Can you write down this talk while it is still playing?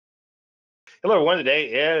Hello, everyone. Today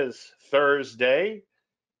is Thursday,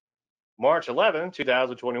 March 11,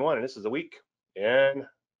 2021, and this is the week in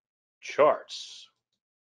charts.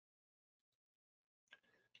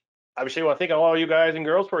 Obviously, I want to thank all you guys and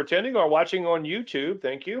girls for attending or watching on YouTube.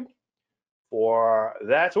 Thank you for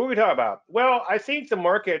that. So, what are we talking about? Well, I think the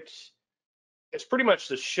market is pretty much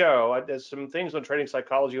the show. There's some things on trading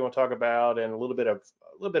psychology I want to talk about, and a little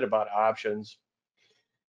bit about options.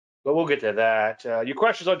 But we'll get to that. Your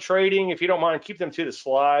questions on trading, if you don't mind, keep them to the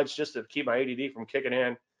slides just to keep my ADD from kicking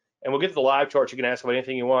in. And we'll get to the live charts. You can ask about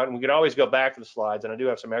anything you want. And we can always go back to the slides. And I do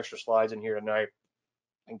have some extra slides in here tonight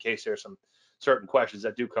in case there's some certain questions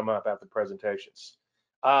that do come up after the presentations.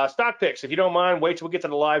 Stock picks, if you don't mind, wait till we get to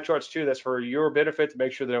the live charts too. That's for your benefit to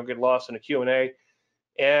make sure they don't get lost in the Q&A.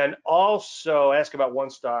 And also ask about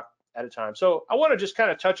one stock at a time. So I want to just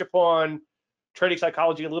kind of touch upon trading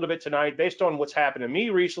psychology a little bit tonight based on what's happened to me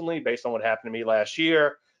recently, based on what happened to me last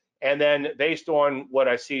year, and then based on what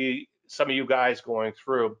I see some of you guys going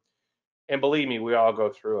through. And believe me, we all go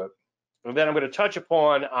through it. And then I'm going to touch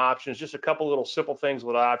upon options, just a couple little simple things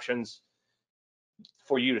with options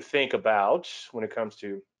for you to think about when it comes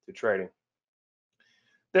to trading.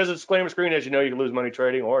 There's a disclaimer screen. As you know, you can lose money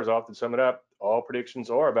trading, or as I often sum it up, all predictions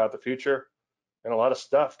are about the future, and a lot of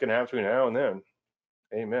stuff can happen between now and then.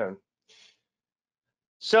 Amen.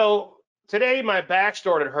 So today my back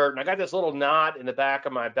started hurting. I got this little knot in the back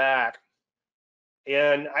of my back,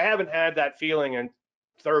 and I haven't had that feeling in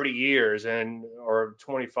 30 years or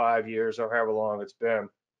 25 years or however long it's been.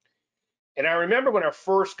 And I remember when I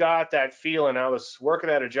first got that feeling, I was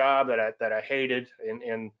working at a job that I hated,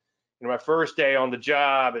 and my first day on the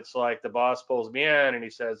job, it's like the boss pulls me in and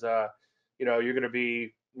he says, you're going to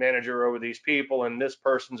be manager over these people, and this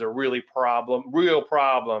person's a real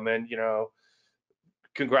problem, and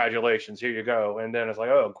congratulations, here you go. And then it's like,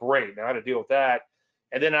 oh, great, now I had to deal with that.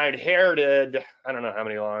 And then I inherited, I don't know how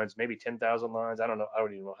many lines, maybe 10,000 lines. I don't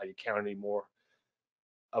even know how you count anymore,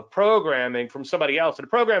 of programming from somebody else. And the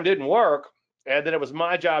program didn't work. And then it was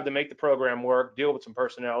my job to make the program work, deal with some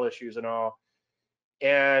personnel issues and all.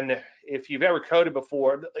 And if you've ever coded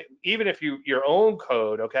before, even if your own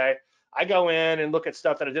code, okay, I go in and look at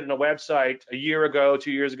stuff that I did on a website a year ago,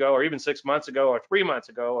 2 years ago, or even 6 months ago, or 3 months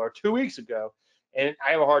ago, or 2 weeks ago, and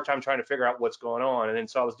I have a hard time trying to figure out what's going on. And then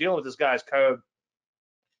so I was dealing with this guy's code,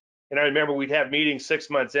 and I remember we'd have meetings 6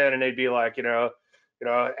 months in, and they'd be like,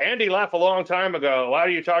 Andy left a long time ago. Why are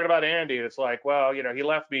you talking about Andy? And it's like, well, he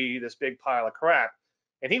left me this big pile of crap,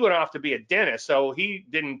 and he went off to be a dentist, so he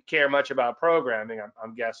didn't care much about programming,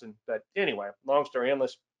 I'm guessing. But anyway, long story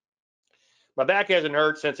endless. My back hasn't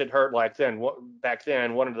hurt since it hurt back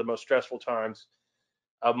then, one of the most stressful times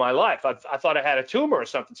of my life. I thought I had a tumor or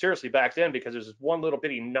something, seriously, back then, because there's this one little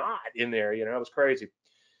bitty knot in there, it was crazy.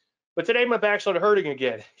 But today my back started hurting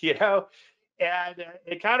again, and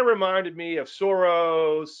it kind of reminded me of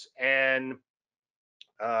Soros and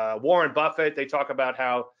Warren Buffett. They talk about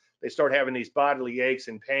how they start having these bodily aches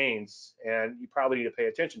and pains, and you probably need to pay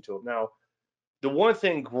attention to them. Now, the one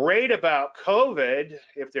thing great about COVID,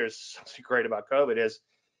 if there's something great about COVID, is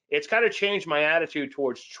it's kind of changed my attitude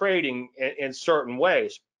towards trading in certain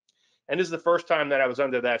ways. And this is the first time that I was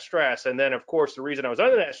under that stress. And then, of course, the reason I was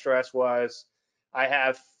under that stress was I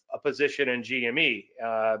have a position in GME,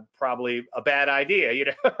 probably a bad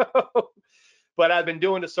idea, But I've been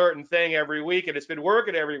doing a certain thing every week, and it's been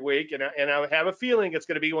working every week. And I have a feeling it's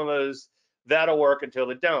going to be one of those that'll work until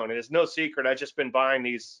it don't. And it's no secret, I've just been buying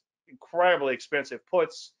these incredibly expensive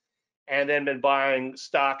puts, and then been buying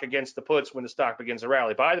stock against the puts when the stock begins to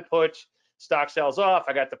rally. Buy the put, stock sells off,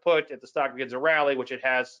 I got the put. If the stock begins to rally, which it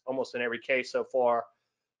has almost in every case so far,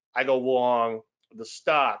 I go long the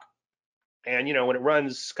stock. And when it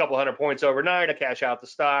runs a couple hundred points overnight, I cash out the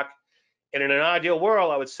stock. And in an ideal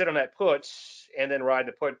world, I would sit on that put and then ride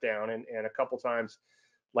the put down. And a couple times,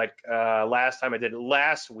 like last time I did it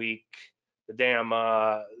last week, the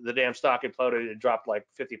damn stock imploded. It dropped like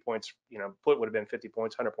 50 points. Put would have been 50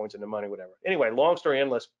 points, 100 points in the money, whatever. Anyway, long story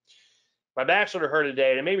endless. My back sort of hurt today,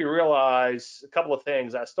 and it made me realize a couple of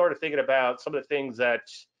things. I started thinking about some of the things that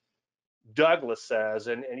Douglas says,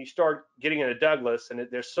 and you start getting into Douglas, and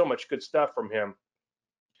there's so much good stuff from him.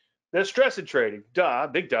 There's stress in trading,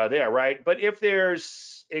 big duh there, right? But if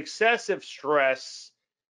there's excessive stress,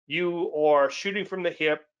 you are shooting from the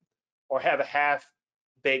hip, or have a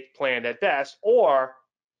half-baked plan at best, or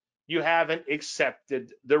you haven't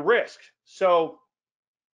accepted the risk. So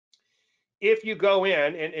if you go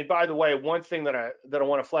in, and by the way, one thing that I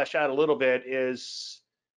want to flesh out a little bit is,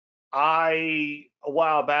 a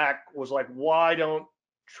while back was like, why don't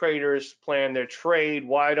traders plan their trade?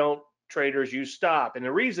 Why don't traders use stop? And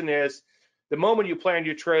the reason is the moment you plan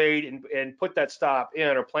your trade and put that stop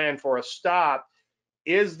in or plan for a stop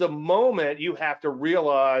is the moment you have to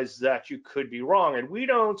realize that you could be wrong. And we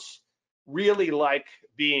don't really like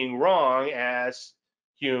being wrong as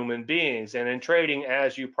human beings. And in trading,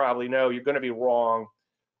 as you probably know, you're going to be wrong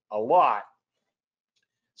a lot.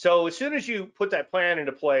 So as soon as you put that plan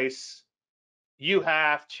into place, you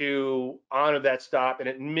have to honor that stop and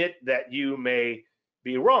admit that you may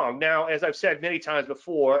be wrong. Now, as I've said many times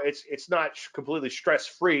before, it's not completely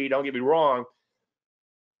stress-free, don't get me wrong,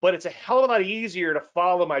 but it's a hell of a lot easier to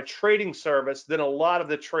follow my trading service than a lot of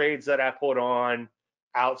the trades that I put on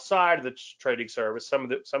outside of the trading service,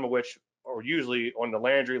 some of which are usually on the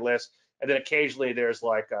Landry list, and then occasionally there's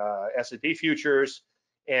like S&P futures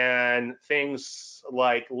and things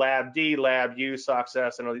like LabD, LabU,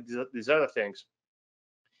 SOXS, and all these other things.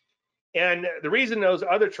 And the reason those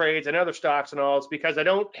other trades and other stocks and all is because I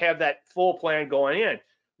don't have that full plan going in.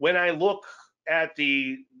 When I look at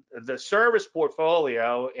the service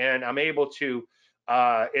portfolio and I'm able to,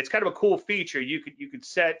 it's kind of a cool feature. You could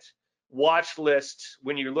set watch lists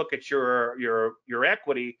when you look at your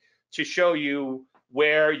equity to show you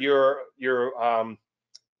where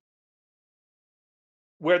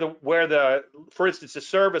for instance, the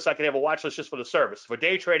service, I can have a watch list just for the service. For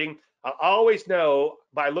day trading, I always know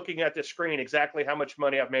by looking at the screen exactly how much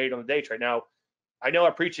money I've made on the day trade. Now, I know I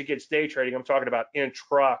preach against day trading. I'm talking about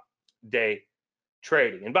intra-day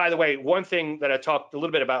trading. And by the way, one thing that I talked a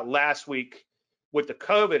little bit about last week with the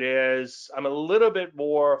COVID is I'm a little bit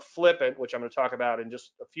more flippant, which I'm going to talk about in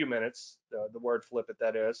just a few minutes, the word flippant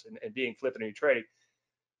that is, and being flippant in trading.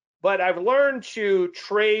 But I've learned to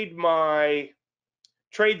trade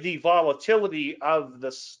the volatility of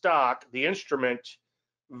the stock, the instrument,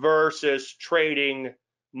 versus trading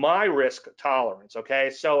my risk tolerance. Okay,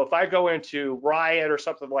 so if I go into Riot or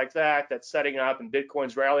something like that that's setting up and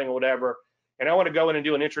Bitcoin's rallying or whatever, and I want to go in and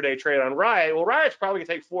do an intraday trade on Riot, well, Riot's probably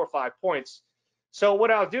gonna take 4 or 5 points. So what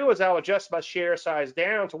I'll do is I'll adjust my share size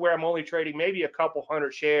down to where I'm only trading maybe a couple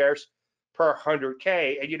hundred shares per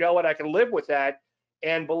 100K, and you know what, I can live with that.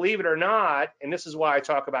 And believe it or not, and this is why I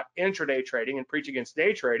talk about intraday trading and preach against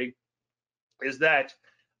day trading, is that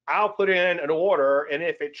I'll put in an order, and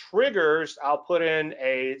if it triggers, I'll put in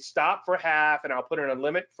a stop for half, and I'll put in a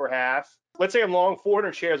limit for half. Let's say I'm long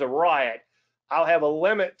 400 shares of Riot. I'll have a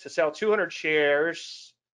limit to sell 200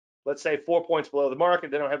 shares, let's say 4 points below the market.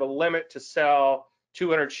 Then I'll have a limit to sell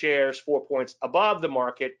 200 shares 4 points above the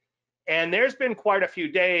market. And there's been quite a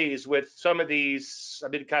few days with some of these, I've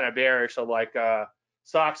been kind of bearish, so like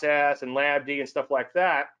SOXS and LabD and stuff like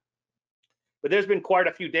that. But there's been quite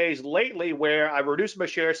a few days lately where I've reduced my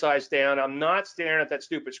share size down. I'm not staring at that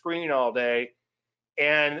stupid screen all day,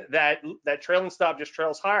 and that trailing stop just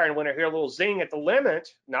trails higher. And when I hear a little zing at the limit,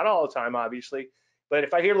 not all the time, obviously, but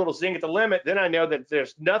if I hear a little zing at the limit, then I know that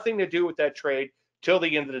there's nothing to do with that trade till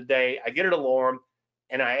the end of the day. I get an alarm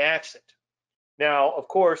and I exit. Now, of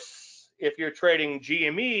course, if you're trading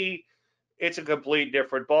GME, it's a complete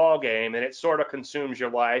different ball game, and it sort of consumes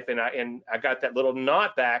your life. And I got that little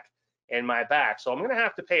knot back in my back, so I'm going to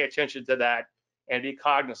have to pay attention to that and be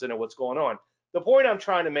cognizant of what's going on. The point I'm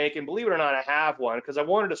trying to make, and believe it or not, I have one, because I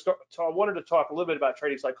wanted to talk a little bit about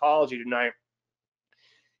trading psychology tonight.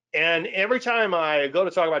 And every time I go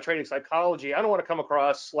to talk about trading psychology, I don't want to come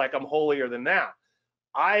across like I'm holier than thou.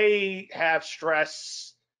 I have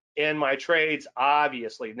stress in my trades,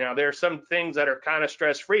 obviously. Now, there are some things that are kind of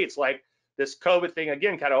stress-free. It's like this COVID thing,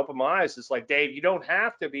 again, kind of opened my eyes. It's like, Dave, you don't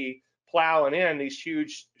have to be plowing in these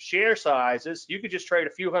huge share sizes. You could just trade a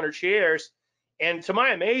few hundred shares. And to my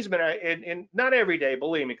amazement, and not every day,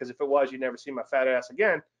 believe me, because if it was, you'd never see my fat ass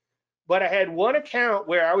again. But I had one account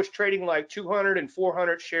where I was trading like 200 and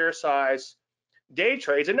 400 share size day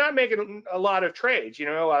trades and not making a lot of trades. You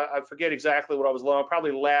know, I forget exactly what I was long,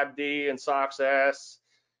 probably LabD and SOXS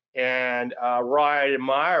and Riot and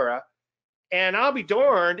Myra. And I'll be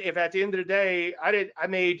darned if at the end of the day I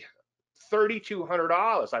made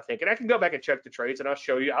 $3,200, I think. And I can go back and check the trades, and I'll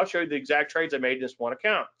show you the exact trades I made in this one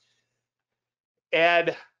account.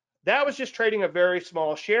 And that was just trading a very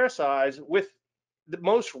small share size with the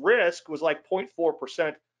most risk was like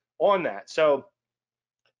 0.4% on that. So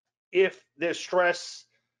if there's stress,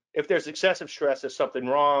 if there's excessive stress, there's something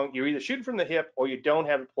wrong. You're either shooting from the hip or you don't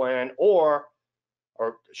have a plan, or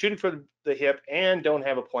shooting from the hip and don't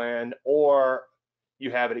have a plan, or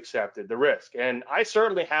you haven't accepted the risk. And I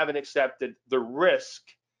certainly haven't accepted the risk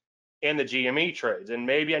in the GME trades. And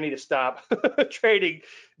maybe I need to stop trading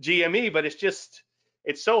GME, but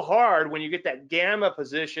it's so hard when you get that gamma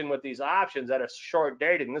position with these options that are short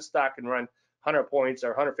dated, and this stock can run 100 points or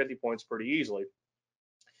 150 points pretty easily.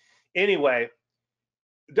 Anyway,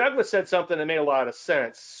 Douglas said something that made a lot of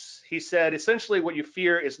sense. He said, essentially, what you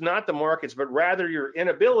fear is not the markets, but rather your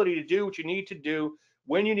inability to do what you need to do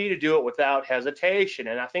when you need to do it without hesitation.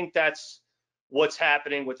 And I think that's what's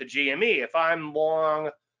happening with the GME. If I'm long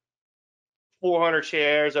 400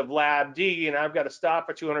 shares of Lab D and I've got to stop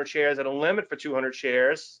for 200 shares and a limit for 200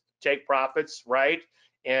 shares, take profits, right?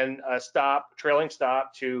 And trailing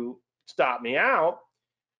stop to stop me out,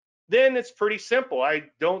 then it's pretty simple. I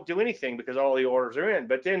don't do anything because all the orders are in.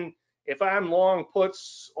 But then if I'm long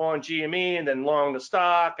puts on GME and then long the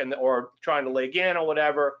stock or trying to leg in or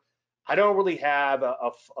whatever, I don't really have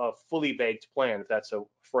a fully baked plan, if that's a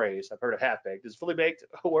phrase. I've heard of half baked. Is fully baked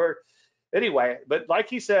a word? Anyway, but like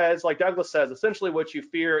he says, like Douglas says, essentially what you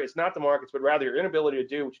fear is not the markets, but rather your inability to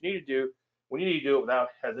do what you need to do when you need to do it without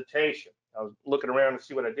hesitation. I was looking around to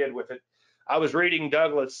see what I did with it. I was reading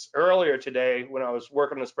Douglas earlier today when I was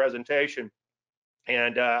working on this presentation,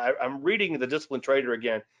 and I'm reading The Disciplined Trader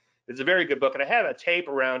again. It's a very good book, and I have a tape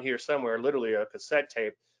around here somewhere, literally a cassette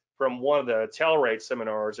tape from one of the Telluride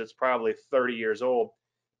seminars. It's probably 30 years old,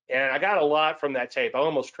 and I got a lot from that tape. I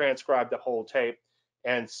almost transcribed the whole tape,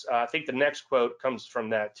 and I think the next quote comes from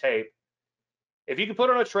that tape. If you can put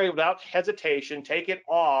on a trade without hesitation, take it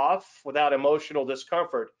off without emotional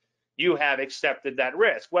discomfort, you have accepted that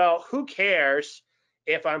risk. Well, who cares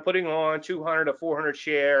if I'm putting on 200 or 400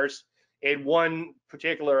 shares in one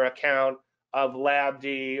particular account of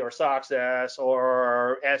LabD or SOXS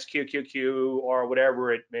or SQQQ or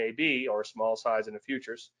whatever it may be, or small size in the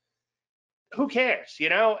futures? Who cares, you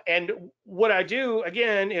know? And what I do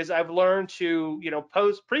again is I've learned to, you know,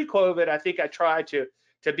 pre-COVID, I think I tried to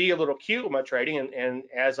be a little cute with my trading, and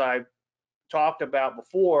as I talked about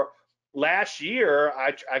before, last year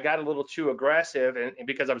I got a little too aggressive, and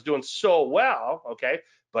because I was doing so well, okay,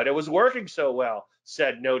 but it was working so well,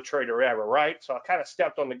 said no trader ever, right? So I kind of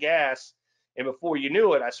stepped on the gas, and before you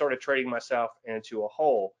knew it, I started trading myself into a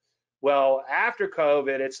hole. Well, after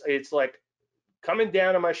COVID, it's like coming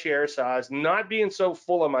down on my share size, not being so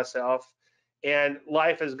full of myself, and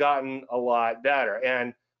life has gotten a lot better.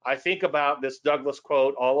 And I think about this Douglas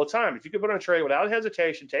quote all the time. If you can put on a trade without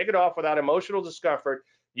hesitation, take it off without emotional discomfort,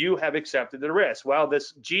 you have accepted the risk. Well,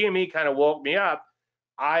 this GME kind of woke me up.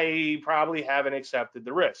 I probably haven't accepted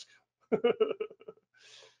the risk.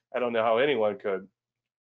 I don't know how anyone could.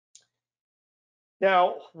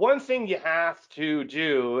 Now, one thing you have to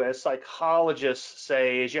do, as psychologists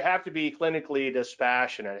say, is you have to be clinically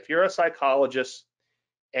dispassionate. If you're a psychologist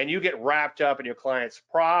and you get wrapped up in your client's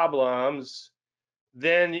problems,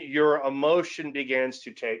 then your emotion begins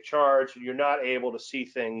to take charge and you're not able to see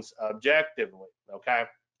things objectively, okay?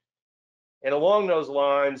 And along those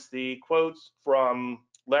lines, the quotes from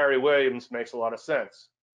Larry Williams makes a lot of sense.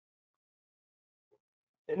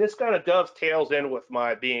 And this kind of dovetails in with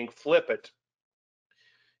my being flippant.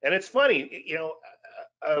 And it's funny, you know,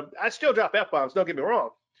 I still drop F-bombs, don't get me wrong.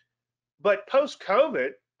 But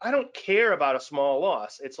post-COVID, I don't care about a small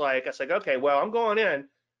loss. It's like, okay, well, I'm going in.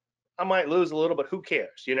 I might lose a little, but who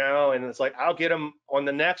cares, you know? And it's like, I'll get them on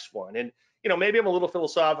the next one. And, you know, maybe I'm a little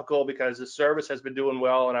philosophical because the service has been doing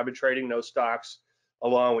well and I've been trading those stocks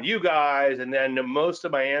along with you guys. And then most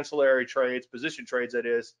of my ancillary trades, position trades that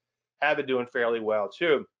is, have been doing fairly well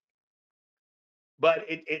too. But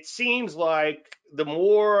it seems like the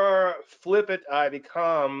more flippant I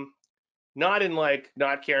become, not in like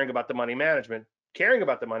not caring about the money management, caring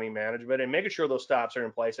about the money management and making sure those stops are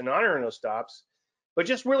in place and honoring those stops, but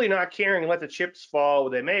just really not caring and let the chips fall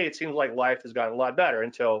where they may, it seems like life has gotten a lot better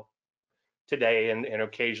until today and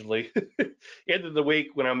occasionally end of the week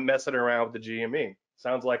when I'm messing around with the GME.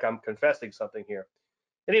 Sounds like I'm confessing something here.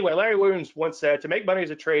 Anyway, Larry Williams once said, to make money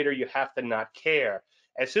as a trader, you have to not care.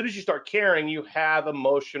 As soon as you start caring, you have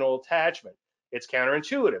emotional attachment. It's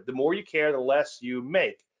counterintuitive. The more you care, the less you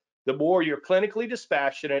make. The more you're clinically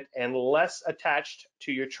dispassionate and less attached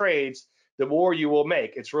to your trades, the more you will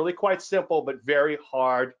make. It's really quite simple, but very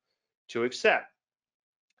hard to accept.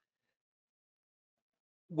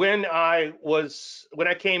 When I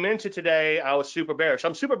came into today, I was super bearish.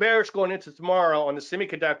 I'm super bearish going into tomorrow on the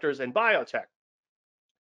semiconductors and biotech.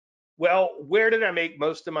 Well, where did I make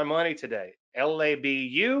most of my money today?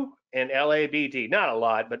 LABU and LABD. Not a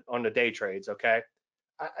lot, but on the day trades, okay?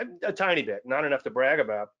 A tiny bit, not enough to brag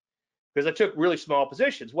about, because I took really small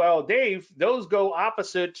positions. Well, Dave, those go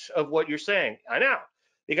opposite of what you're saying. I know,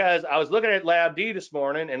 because I was looking at Lab D this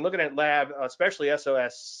morning and looking at Lab, especially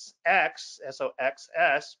SOXS,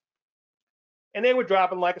 and they were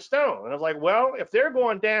dropping like a stone. And I was like, well, if they're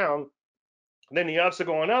going down, then the ups are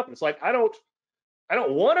going up. It's like I don't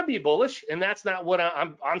want to be bullish, and that's not what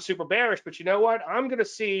I'm super bearish. But you know what? I'm going to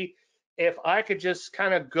see if I could just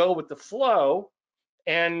kind of go with the flow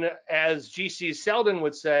And as G.C. Selden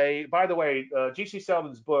would say, by the way, G.C.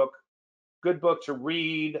 Selden's book, good book to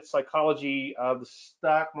read, Psychology of the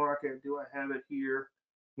Stock Market. Do I have it here?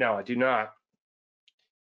 No, I do not.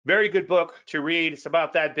 Very good book to read. It's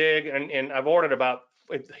about that big, and I've ordered about.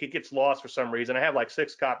 It gets lost for some reason. I have like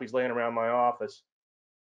 6 copies laying around my office,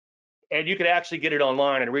 and you could actually get it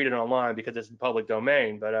online and read it online because it's in public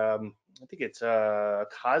domain. But I think it's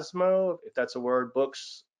Cosmo, if that's a word,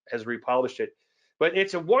 Books has republished it. But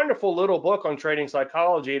it's a wonderful little book on trading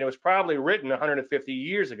psychology, and it was probably written 150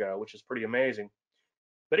 years ago, which is pretty amazing.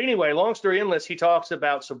 But anyway, long story endless, he talks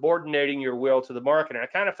about subordinating your will to the market. And I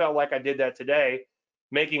kind of felt like I did that today,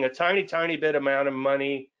 making a tiny, tiny bit amount of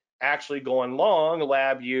money, actually going long,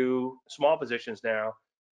 LabU, small positions now,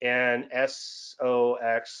 and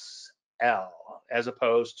SOXL, as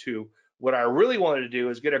opposed to what I really wanted to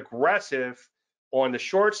do is get aggressive on the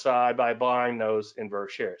short side by buying those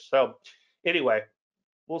inverse shares. So anyway,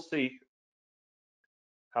 we'll see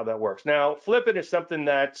how that works. Now, flipping is something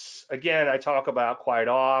that's, again, I talk about quite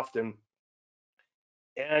often.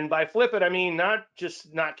 And by flip it, I mean not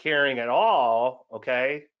just not caring at all,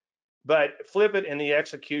 okay, but flip it in the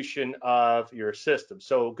execution of your system.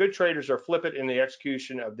 So good traders are flip it in the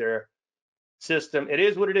execution of their system. It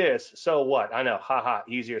is what it is. So what? I know, haha,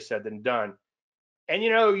 easier said than done. And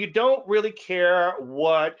you don't really care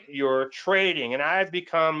what you're trading. And I've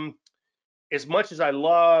become, as much as I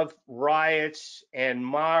love Riots and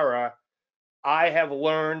Mara, I have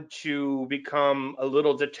learned to become a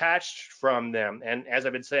little detached from them. And as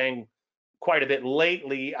I've been saying quite a bit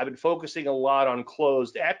lately, I've been focusing a lot on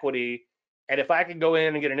closed equity. And if I can go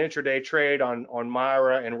in and get an intraday trade on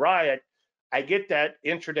Myra and Riot, I get that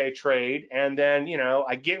intraday trade, and then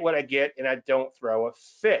I get what I get, and I don't throw a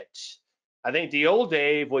fit. I think the old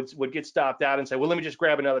Dave would get stopped out and say, well, let me just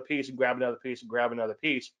grab another piece and grab another piece and grab another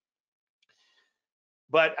piece.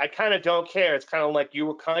 But I kind of don't care. It's kind of like, you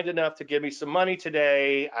were kind enough to give me some money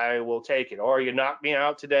today, I will take it. Or you knocked me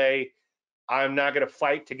out today, I'm not going to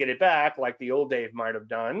fight to get it back like the old Dave might have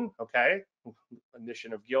done, okay?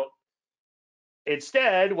 Admission of guilt.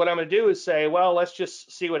 Instead, what I'm going to do is say, well, let's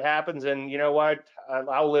just see what happens. And you know what?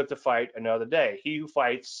 I'll live to fight another day. He who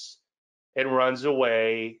fights and runs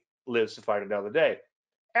away lives to fight another day.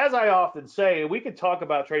 As I often say, we could talk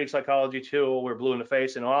about trading psychology till we're blue in the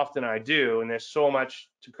face, and often I do, and there's so much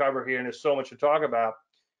to cover here and there's so much to talk about.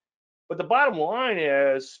 But the bottom line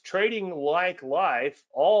is, trading like life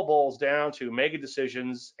all boils down to making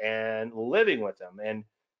decisions and living with them. And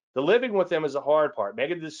the living with them is the hard part.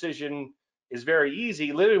 Making a decision is very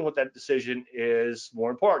easy. Living with that decision is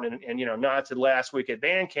more important. And not to last week at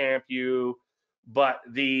band camp but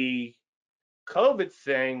the COVID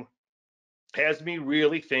thing has me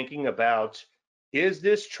really thinking about, is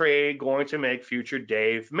this trade going to make future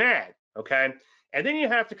Dave mad? Okay. And then you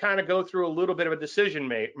have to kind of go through a little bit of a decision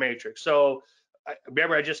matrix. So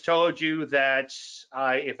remember, I just told you that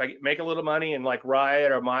if I make a little money in like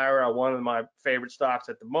Riot or Myra are one of my favorite stocks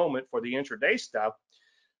at the moment for the intraday stuff,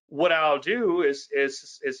 what I'll do is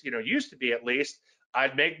used to be at least,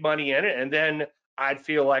 I'd make money in it, and then I'd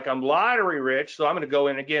feel like I'm lottery rich, so I'm going to go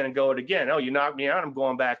in again and go it again. Oh, you knocked me out, I'm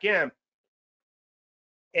going back in.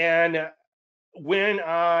 And when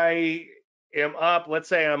I am up, let's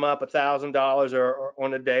say I'm up $1,000 or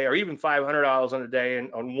on a day, or even $500 on a day,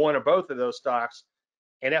 and on one or both of those stocks,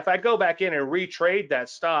 and if I go back in and retrade that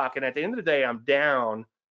stock, and at the end of the day I'm down,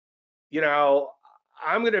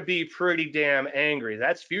 I'm going to be pretty damn angry.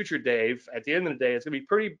 That's future Dave. At the end of the day, it's going to be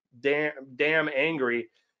pretty damn angry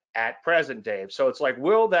at present Dave. So it's like,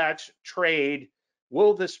 will that trade,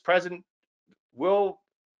 will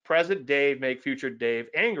present Dave make future Dave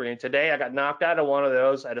angry? And today I got knocked out of one of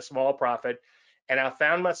those at a small profit, and I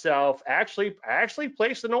found myself I actually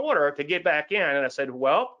placed an order to get back in, and I said,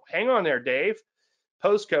 well, hang on there, Dave,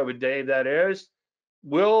 post-COVID Dave, that is.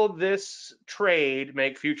 Will this trade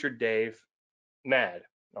make future Dave mad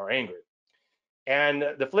or angry? And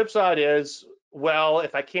the flip side is, well,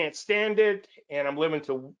 if I can't stand it and I'm willing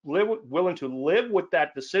to live with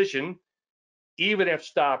that decision, even if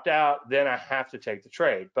stopped out, then I have to take the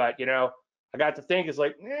trade. But I got to think, it's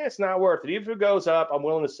like, it's not worth it. Even if it goes up, I'm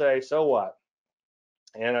willing to say, so what?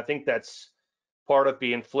 And I think that's part of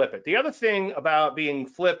being flippant. The other thing about being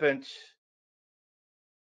flippant,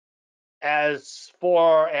 as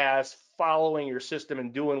far as following your system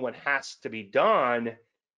and doing what has to be done,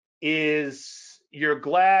 is you're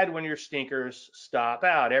glad when your stinkers stop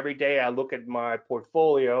out. Every day I look at my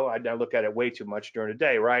portfolio. I look at it way too much during the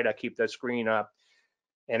day, right? I keep that screen up,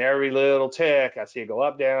 and every little tick, I see it go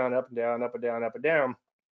up, down, up and down, up and down, up and down.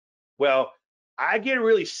 Well, I get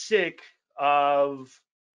really sick of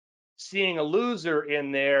seeing a loser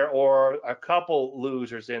in there or a couple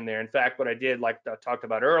losers in there. In fact, what I did, like I talked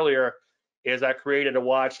about earlier, is I created a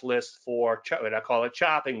watch list for, and I call it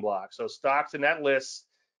chopping block. So stocks in that list,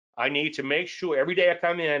 I need to make sure every day I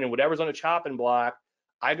come in and whatever's on the chopping block,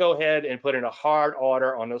 I go ahead and put in a hard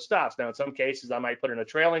order on those stops. Now, in some cases, I might put in a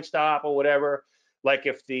trailing stop or whatever. Like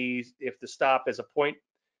if the stop is a point,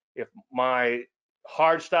 if my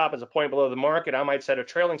hard stop is a point below the market, I might set a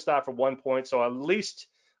trailing stop for 1 point, so at least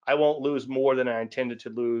I won't lose more than I intended to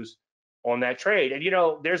lose on that trade.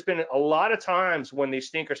 And there's been a lot of times when these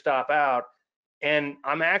stinkers stop out, and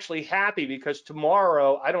I'm actually happy because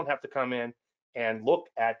tomorrow I don't have to come in and look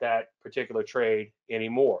at that particular trade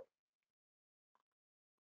anymore.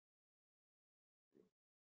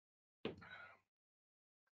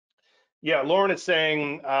 Yeah, Lauren is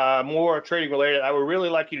saying more trading related. I would really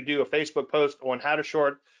like you to do a Facebook post on how to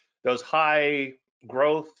short those high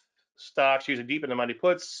growth stocks using deep in the money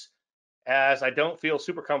puts, as I don't feel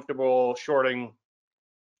super comfortable shorting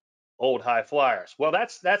old high flyers. Well,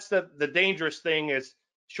 that's the dangerous thing is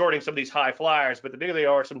shorting some of these high flyers, but the bigger they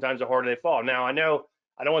are, sometimes the harder they fall. Now, I know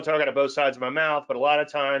I don't want to talk out of both sides of my mouth, but a lot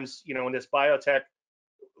of times, when this biotech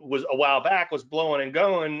was a while back was blowing and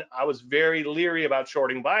going, I was very leery about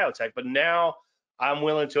shorting biotech, but now I'm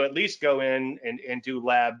willing to at least go in and do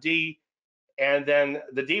lab D. And then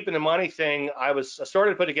the deep in the money thing, I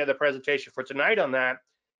started to put together a presentation for tonight on that.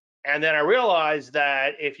 And then I realized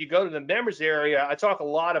that if you go to the members area, I talk a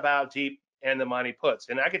lot about deep and the money puts,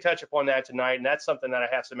 and I can touch upon that tonight. And that's something that I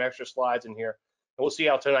have some extra slides in here. And we'll see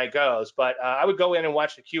how tonight goes. But I would go in and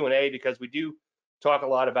watch the Q&A because we do talk a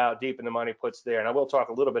lot about deep in the money puts there. And I will talk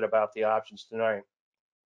a little bit about the options tonight.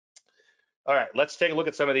 All right, let's take a look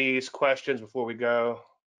at some of these questions before we go.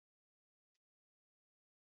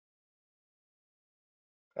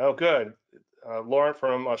 Oh, good. Lauren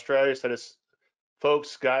from Australia said his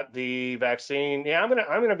folks got the vaccine. Yeah, I'm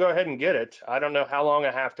gonna go ahead and get it. I don't know how long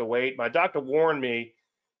I have to wait. My doctor warned me.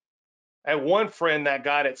 I had one friend that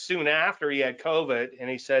got it soon after he had COVID, and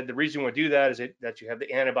he said the reason we do that is that you have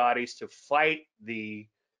the antibodies to fight the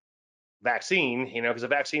vaccine, because the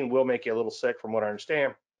vaccine will make you a little sick from what I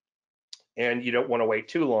understand, and you don't want to wait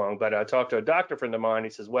too long. But I talked to a doctor friend of mine.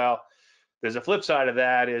 He says, well, there's a flip side of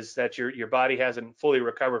that is that your body hasn't fully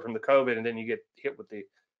recovered from the COVID, and then you get hit with the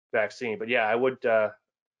vaccine. But yeah, I would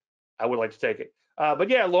like to take it. But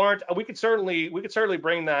yeah, Lawrence, we could certainly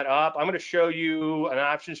bring that up. I'm going to show you an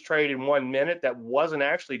options trade in 1 minute that wasn't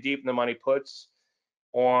actually deep in the money puts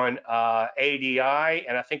on ADI,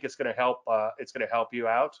 and I think it's going to help. It's going to help you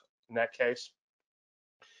out in that case.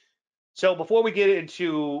 So before we get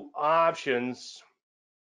into options,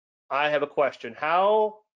 I have a question.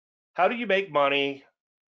 How do you make money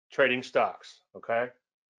trading stocks? Okay.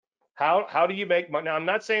 How do you make money? Now, I'm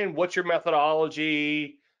not saying what's your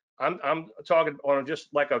methodology. I'm talking on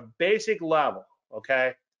just like a basic level.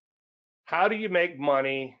 Okay. How do you make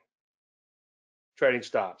money trading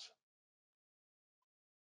stocks?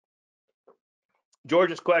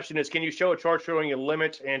 George's question is, can you show a chart showing your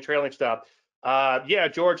limits and trailing stop? Yeah,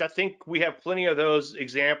 George, I think we have plenty of those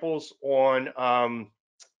examples in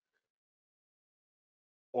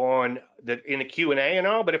the Q&A and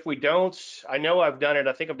all, but if we don't, I know I've done it.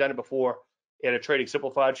 I think I've done it before at a Trading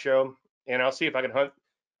Simplified show, and I'll see if I can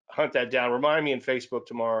hunt that down. Remind me in Facebook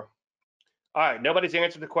tomorrow. All right, nobody's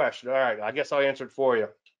answered the question. All right, I guess I'll answer it for you.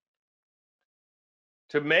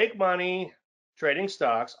 To make money trading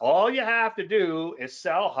stocks, all you have to do is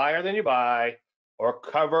sell higher than you buy or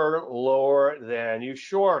cover lower than you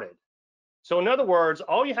shorted. So in other words,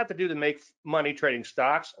 all you have to do to make money trading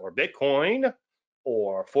stocks or Bitcoin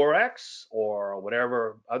or Forex or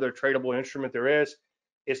whatever other tradable instrument there is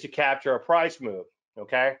to capture a price move,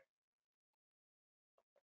 okay?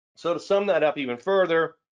 So to sum that up even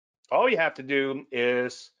further, all you have to do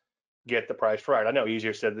is get the price right. I know,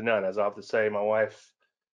 easier said than done. As I often say, my wife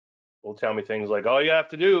will tell me things like, all you have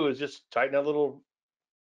to do is just tighten that little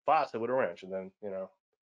faucet with a wrench, and then,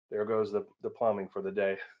 there goes the plumbing for the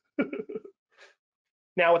day.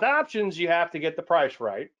 Now, with options, you have to get the price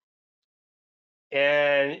right,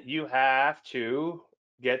 and you have to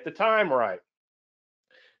get the time right.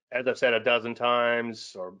 As I've said a dozen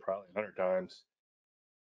times, or probably 100 times,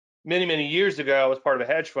 many, many years ago, I was part of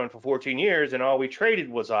a hedge fund for 14 years, and all we traded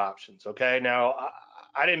was options. Okay, now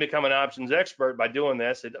I didn't become an options expert by doing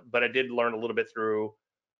this, but I did learn a little bit through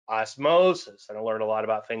osmosis, and I learned a lot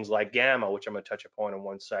about things like gamma, which I'm going to touch upon in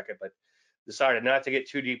 1 second, but decided not to get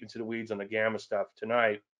too deep into the weeds on the gamma stuff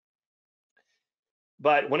tonight.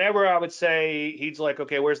 But whenever I would say, he's like,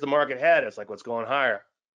 okay, where's the market head? It's like, what's going higher?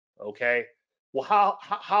 Okay, well,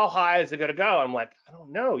 how high is it going to go? I'm like, I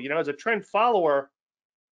don't know. As a trend follower,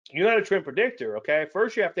 you're not a trend predictor, okay?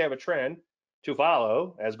 First, you have to have a trend to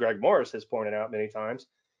follow, as Greg Morris has pointed out many times.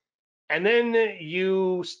 And then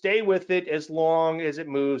you stay with it as long as it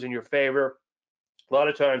moves in your favor. A lot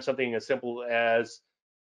of times, something as simple as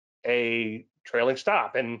a trailing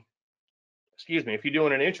stop. And excuse me, if you're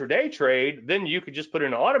doing an intraday trade, then you could just put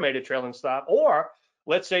in an automated trailing stop. Or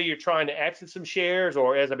let's say you're trying to exit some shares,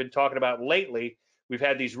 or as I've been talking about lately, we've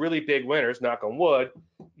had these really big winners, knock on wood,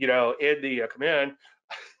 in the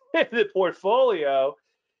in the portfolio.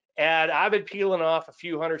 And I've been peeling off a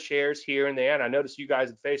few hundred shares here and there. And I noticed you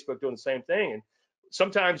guys at Facebook doing the same thing. And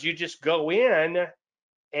sometimes you just go in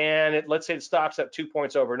and let's say the stock's up 2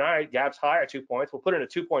 points overnight, gaps higher 2 points. We'll put in a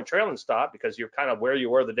 2 point trailing stop because you're kind of where you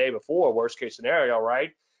were the day before, worst case scenario,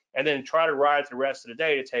 right? And then try to ride the rest of the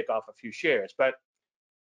day to take off a few shares. But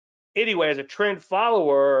anyway, as a trend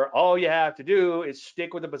follower, all you have to do is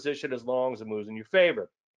stick with the position as long as it moves in your favor.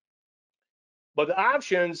 But the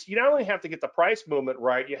options, you not only have to get the price movement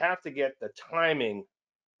right, you have to get the timing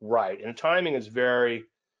right. And timing is very,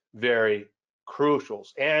 very crucial.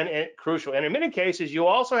 And in many cases, you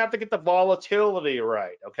also have to get the volatility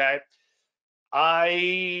right. Okay.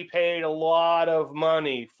 I paid a lot of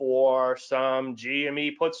money for some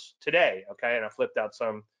GME puts today. Okay. And I flipped out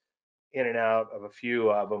some in and out of a few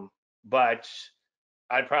of them. But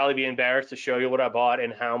I'd probably be embarrassed to show you what I bought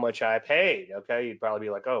and how much I paid. Okay. You'd probably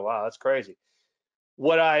be like, oh, wow, that's crazy.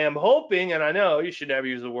 What I am hoping, and I know you should never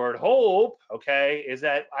use the word hope, okay, is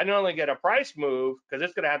that I not only get a price move, because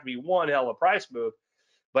it's going to have to be one hell of a price move,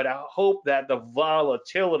 but I hope that the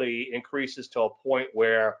volatility increases to a point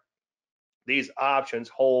where these options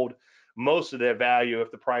hold most of their value if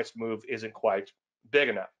the price move isn't quite big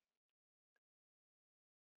enough.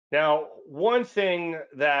 Now, one thing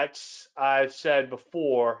that I've said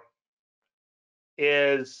before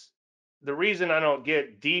is the reason I don't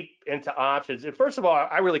get deep into options. And first of all,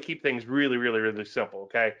 I really keep things really, really, really simple.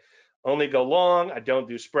 Okay. Only go long. I don't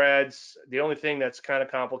do spreads. The only thing that's kind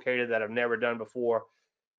of complicated that I've never done before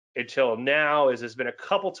until now is there's been a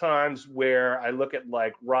couple times where I look at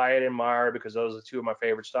like Riot and Meyer because those are two of my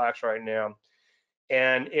favorite stocks right now.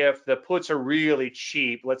 And if the puts are really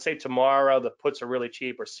cheap, let's say tomorrow the puts are really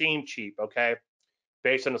cheap or seem cheap, okay,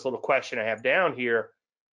 based on this little question I have down here,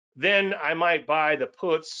 then I might buy the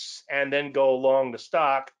puts and then go long the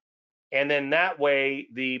stock. And then that way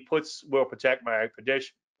the puts will protect my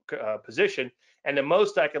position. And the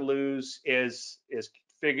most I can lose is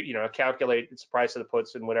figure, calculate its price of the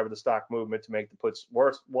puts and whatever the stock movement to make the puts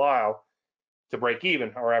worthwhile to break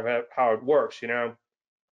even, or how it works.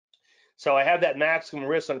 So I have that maximum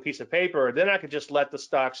risk on a piece of paper. Then I could just let the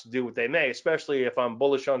stocks do what they may, especially if I'm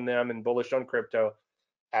bullish on them and bullish on crypto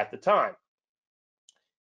at the time.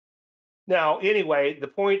 Now, anyway, the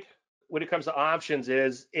point when it comes to options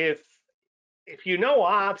is if you know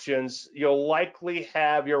options, you'll likely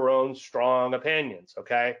have your own strong opinions,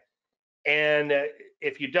 okay? And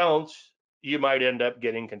if you don't, you might end up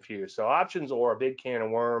getting confused. So options are a big can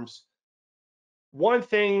of worms. One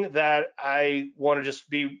thing that I want to just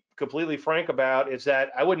be completely frank about is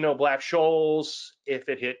that I wouldn't know Black-Scholes if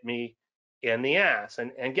it hit me in the ass.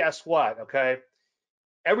 And guess what, okay?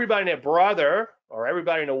 Everybody and their brother or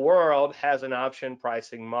everybody in the world has an option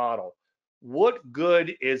pricing model. What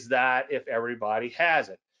good is that if everybody has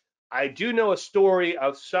it? I do know a story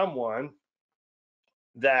of someone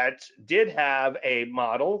that did have a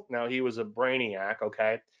model. Now, he was a brainiac,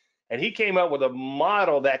 okay? And he came up with a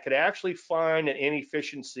model that could actually find an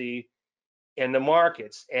inefficiency in the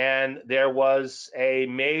markets. And there was a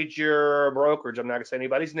major brokerage, I'm not going to say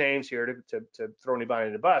anybody's names here to throw anybody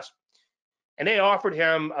in the bus, and they offered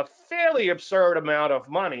him a fairly absurd amount of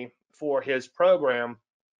money for his program.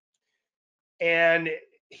 And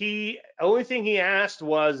only thing he asked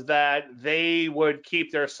was that they would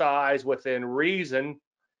keep their size within reason.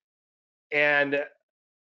 And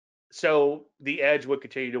so the edge would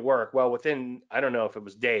continue to work. Well, within, I don't know if it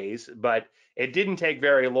was days, but it didn't take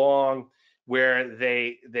very long where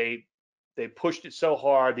they pushed it so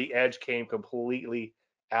hard, the edge came completely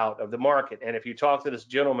out of the market. And if you talk to this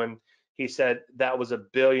gentleman, he said that was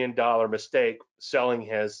 $1 billion mistake selling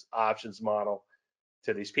his options model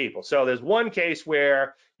to these people. So there's one case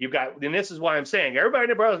where you've got, and this is why I'm saying everybody in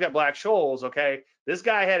the brother's got Black-Scholes, okay? This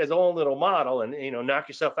guy had his own little model, and knock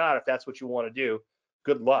yourself out if that's what you want to do.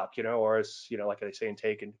 Good luck, or as like they say in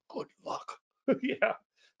Taken, good luck. Yeah.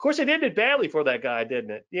 Of course, it ended badly for that guy,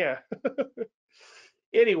 didn't it? Yeah.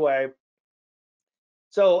 Anyway,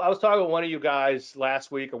 so I was talking with one of you guys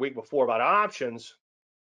last week or week before about options,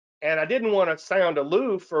 and I didn't want to sound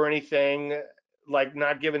aloof or anything, like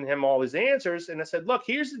not giving him all his answers. And I said, look,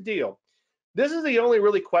 here's the deal. This is the only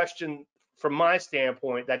really question from my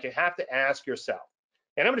standpoint, that you have to ask yourself.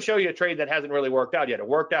 And I'm going to show you a trade that hasn't really worked out yet. It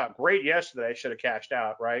worked out great yesterday. Should have cashed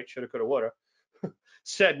out, right? Should have, could have, would have.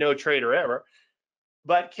 Said no trader ever.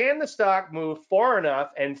 But can the stock move far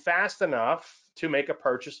enough and fast enough to make a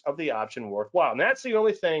purchase of the option worthwhile? And that's the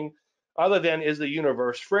only thing, other than is the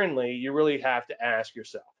universe friendly, you really have to ask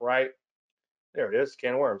yourself, right? There it is,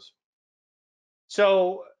 can of worms.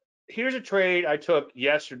 So here's a trade I took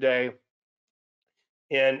yesterday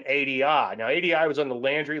in ADI. Now, ADI was on the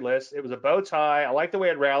Landry list. It was a bow tie. I like the way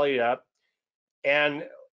it rallied up. And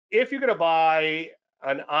if you're going to buy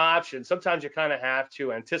an option, sometimes you kind of have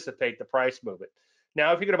to anticipate the price movement.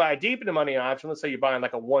 Now, if you're going to buy a deep in the money option, let's say you're buying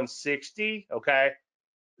like a 160, okay,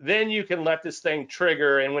 then you can let this thing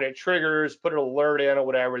trigger. And when it triggers, put an alert in or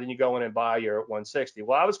whatever, then you go in and buy your 160.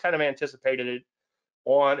 Well, I was kind of anticipated it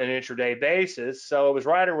on an intraday basis. So it was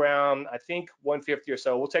right around, I think, 150 or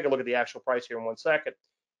so. We'll take a look at the actual price here in 1 second.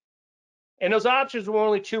 And those options were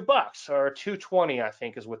only $2 or 220, I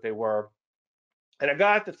think is what they were. And I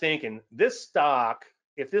got to thinking, this stock,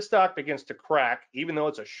 if this stock begins to crack, even though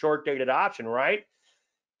it's a short dated option, right?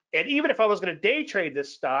 And even if I was going to day trade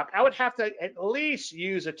this stock, I would have to at least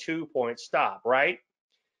use a 2-point stop, right?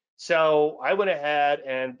 So I went ahead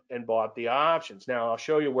and bought the options. Now I'll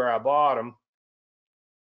show you where I bought them.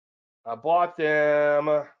 I bought them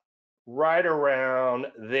right around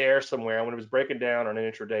there somewhere when it was breaking down on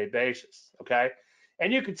an intraday basis, okay?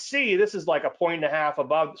 And you could see this is like a 1.5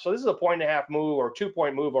 above. So this is a 1.5 move or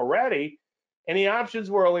 2-point move already. And the options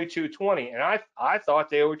were only 220. And I thought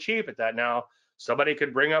they were cheap at that. Now, somebody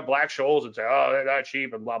could bring up Black Scholes and say, oh, they're not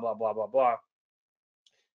cheap and blah, blah, blah, blah, blah.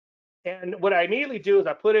 And what I immediately do is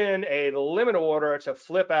I put in a limit order to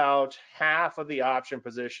flip out half of the option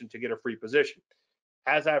position to get a free position.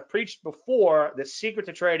 As I've preached before, the secret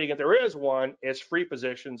to trading, if there is one, is free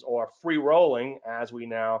positions or free rolling, as we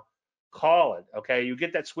now call it. Okay, you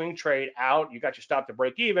get that swing trade out, you got your stop to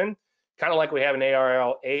break even, kind of like we have an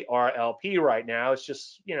ARLP right now. It's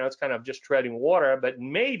just, you know, it's kind of just treading water, but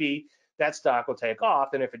maybe that stock will take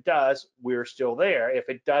off. And if it does, we're still there. If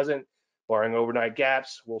it doesn't, barring overnight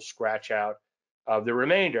gaps, we'll scratch out of the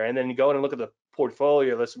remainder. And then you go in and look at the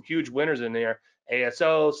portfolio. There's some huge winners in there.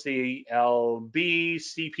 ASO, CLB,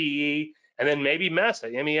 CPE, and then maybe MESA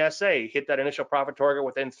hit that initial profit target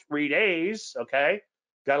within 3 days, okay?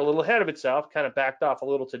 Got a little ahead of itself, kind of backed off a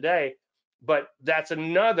little today, but that's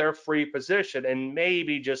another free position, and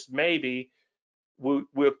maybe, just maybe,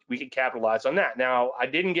 we can capitalize on that. Now, I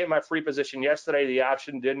didn't get my free position yesterday. The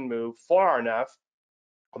option didn't move far enough,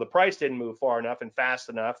 or the price didn't move far enough and fast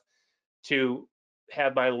enough to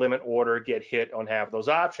have my limit order get hit on half of those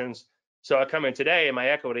options. So I come in today and my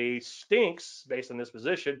equity stinks based on this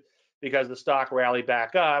position because the stock rallied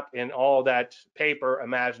back up and all that paper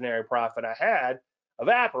imaginary profit I had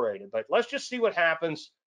evaporated. But let's just see what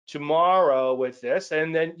happens tomorrow with this.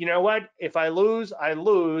 And then, you know what? If I lose, I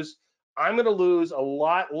lose. I'm going to lose a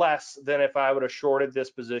lot less than if I would have shorted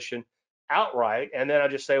this position outright. And then I'll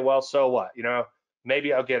just say, well, so what? You know,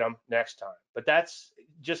 maybe I'll get them next time. But that's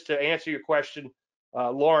just to answer your question,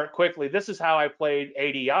 Lauren, quickly. This is how I played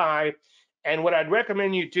ADI. And what I'd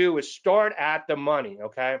recommend you do is start at the money,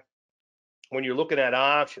 okay? When you're looking at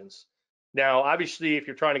options. Now, obviously, if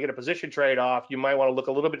you're trying to get a position trade off, you might want to look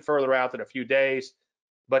a little bit further out than a few days.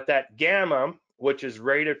 But that gamma, which is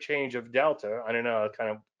rate of change of delta, I don't know, I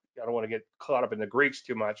don't want to get caught up in the Greeks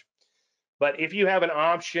too much. But if you have an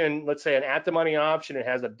option, let's say an at the money option, it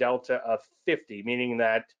has a delta of 50, meaning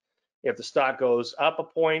that if the stock goes up a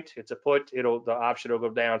point, it's a put, the option will go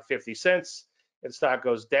down 50 cents. If the stock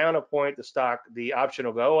goes down a point, the option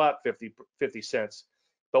will go up 50 cents.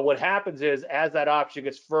 But what happens is, as that option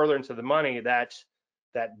gets further into the money, that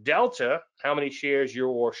delta, how many shares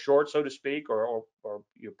you're short, so to speak, or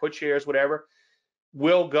you put shares, whatever,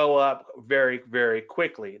 will go up very, very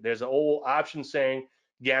quickly. There's an old option saying,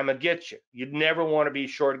 gamma gets you. You'd never want to be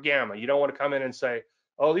short gamma. You don't want to come in and say,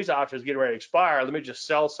 oh, these options are getting ready to expire. Let me just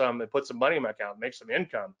sell some and put some money in my account, make some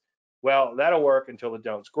income. Well, that'll work until it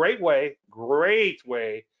don't. Great way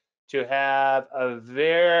to have a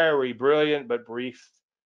very brilliant but brief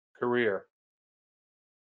career.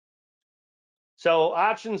 So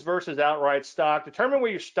options versus outright stock. Determine where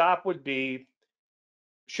your stop would be,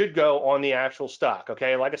 should go on the actual stock,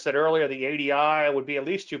 okay? Like I said earlier, the ADI would be at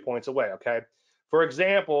least 2 points away, okay? For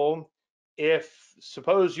example, if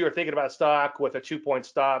suppose you're thinking about stock with a 2-point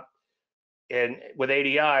stop, and with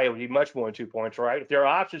ADI, it would be much more than 2 points, right? If there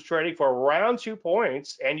are options trading for around 2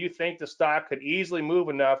 points and you think the stock could easily move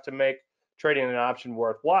enough to make trading an option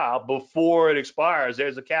worthwhile before it expires,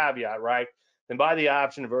 there's a caveat, right? Then buy the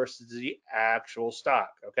option versus the actual stock,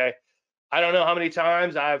 okay? I don't know how many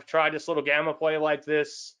times I've tried this little gamma play like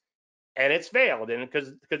this, and it's failed. And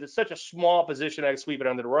because it's such a small position, I can sweep it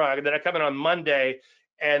under the rug. And then I come in on Monday,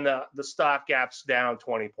 and the stock gap's down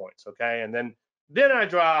 20 points. Okay, and then I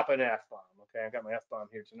drop an F bomb. Okay, I got my F bomb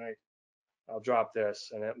here tonight. I'll drop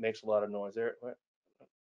this, and it makes a lot of noise. There it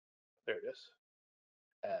is.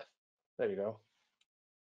 F. There you go.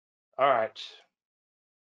 All right.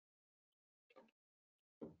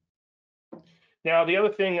 Now, the other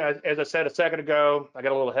thing, as I said a second ago, I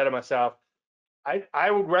got a little ahead of myself. I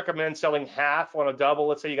would recommend selling half on a double.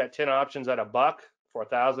 Let's say you got 10 options at $1 for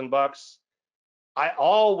 $1,000. I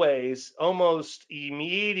always, almost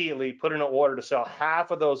immediately put in an order to sell half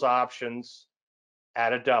of those options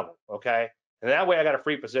at a double, okay? And that way I got a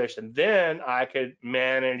free position. Then I could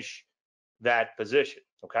manage that position,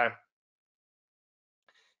 okay?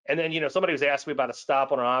 And then, somebody was asking me about a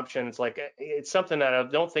stop on an option. It's like, it's something that I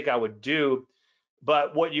don't think I would do.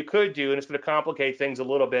 But what you could do, and it's going to complicate things a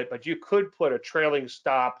little bit, but you could put a trailing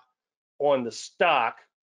stop on the stock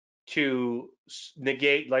to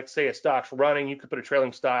negate, like say a stock's running, you could put a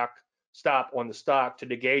trailing stop on the stock to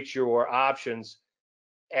negate your options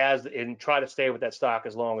and try to stay with that stock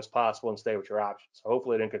as long as possible and stay with your options. So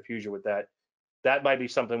hopefully I didn't confuse you with that. That might be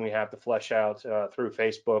something we have to flesh out through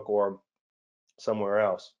Facebook or somewhere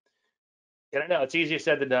else. And I know it's easier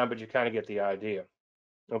said than done, but you kind of get the idea.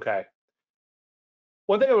 Okay.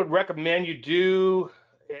 One thing I would recommend you do,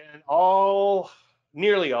 and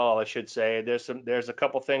nearly all, I should say, there's a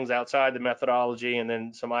couple things outside the methodology and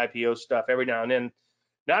then some IPO stuff every now and then.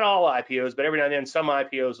 Not all IPOs, but every now and then some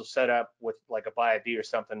IPOs will set up with like a buy a B or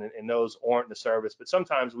something, and those aren't in the service. But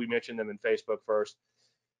sometimes we mention them in Facebook first.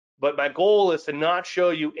 But my goal is to not show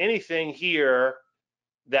you anything here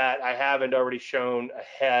that I haven't already shown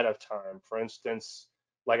ahead of time. For instance,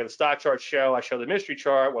 like at the stock chart show, I show the mystery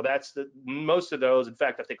chart. Well, that's most of those, in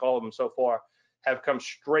fact, I think all of them so far have come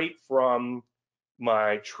straight from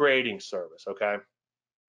my trading service, okay?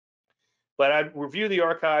 But I'd review the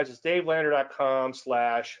archives. It's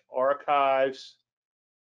davelandry.com/archives.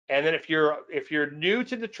 And then if you're new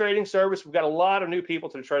to the trading service, we've got a lot of new people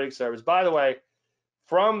to the trading service. By the way,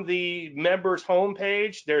 from the members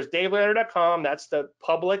homepage, there's davelandry.com. That's the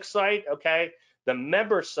public site, okay? The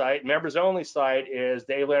member site, members only site, is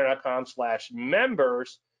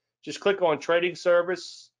davelandry.com/members. Just click on trading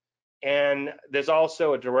service, and there's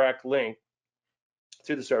also a direct link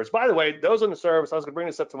to the service. By the way, those on the service, I was going to bring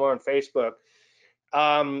this up tomorrow on Facebook.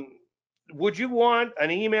 Would you want an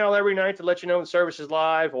email every night to let you know when the service is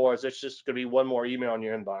live, or is this just going to be one more email in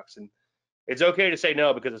your inbox? And it's okay to say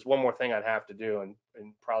no, because it's one more thing I'd have to do and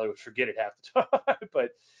probably would forget it half the time.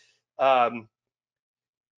 But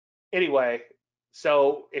anyway,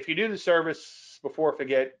 so if you do the service before I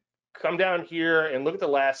forget, come down here and look at the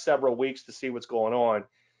last several weeks to see what's going on.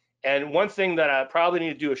 And one thing that I probably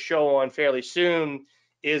need to do a show on fairly soon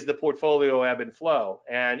is the portfolio ebb and flow.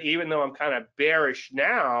 And even though I'm kind of bearish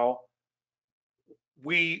now,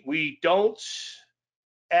 we don't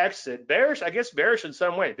exit bearish. I guess bearish in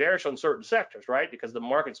some way, bearish on certain sectors, right? Because the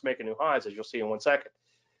market's making new highs, as you'll see in 1 second.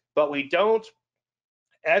 But we don't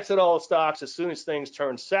exit all the stocks as soon as things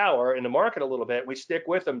turn sour in the market a little bit. We stick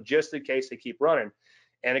with them just in case they keep running.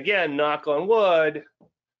 And again, knock on wood,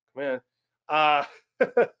 man.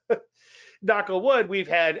 Knock on wood, we've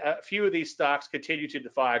had a few of these stocks continue to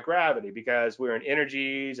defy gravity because we're in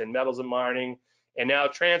energies and metals and mining, and now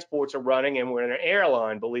transports are running, and we're in an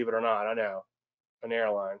airline, believe it or not. I know, an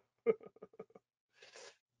airline.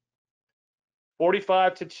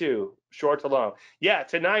 45 to 2, short to long. Yeah,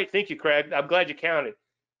 tonight, thank you, Craig. I'm glad you counted.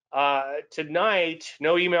 Tonight,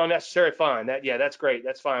 no email necessary, fine. That's great.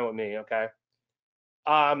 That's fine with me, okay?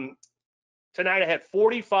 Tonight I had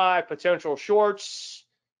 45 potential shorts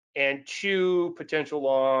and 2 potential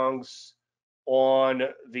longs on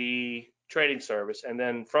the trading service. And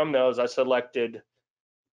then from those, I selected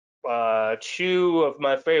 2 of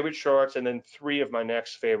my favorite shorts and then 3 of my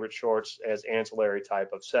next favorite shorts as ancillary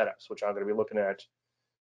type of setups, which I'm going to be looking at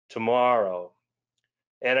tomorrow.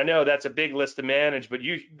 And I know that's a big list to manage, but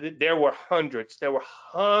there were hundreds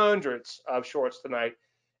of shorts tonight,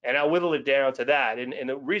 and I whittled it down to that. And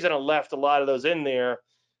the reason I left a lot of those in there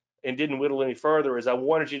and didn't whittle any further is I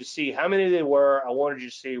wanted you to see how many they were. I wanted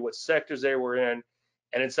you to see what sectors they were in.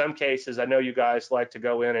 And in some cases, I know you guys like to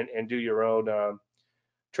go in and do your own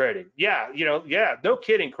trading. Yeah, no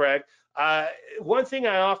kidding, Craig. One thing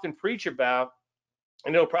I often preach about,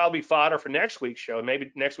 and it'll probably be fodder for next week's show, and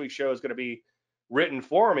maybe next week's show is going to be written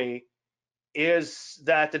for me, is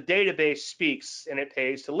that the database speaks and it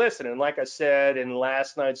pays to listen. And like I said in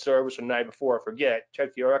last night's service or the night before, I forget,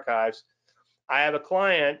 check the archives. I have a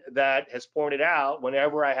client that has pointed out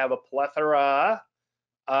whenever I have a plethora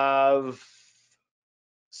of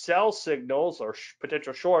sell signals or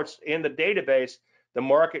potential shorts in the database, the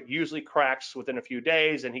market usually cracks within a few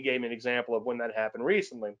days. And he gave me an example of when that happened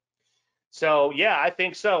recently. So yeah, I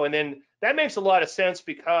think so. And then that makes a lot of sense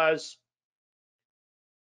because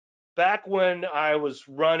back when I was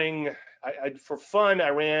running, for fun, I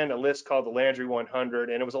ran a list called the Landry 100,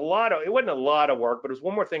 and it wasn't a lot of work, but it was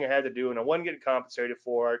one more thing I had to do, and I wasn't getting compensated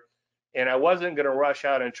for it, and I wasn't going to rush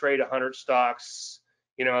out and trade 100 stocks.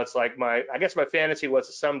 It's like I guess my fantasy was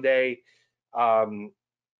to someday have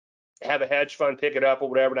a hedge fund pick it up or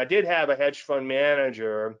whatever. And I did have a hedge fund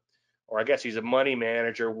manager, or I guess he's a money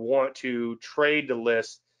manager, want to trade the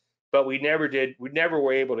list, but we never did. We never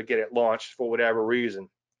were able to get it launched for whatever reason.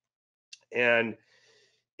 And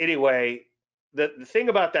anyway, the thing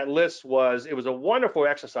about that list was it was a wonderful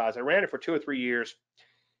exercise. I ran it for 2 or 3 years,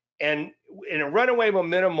 and in a runaway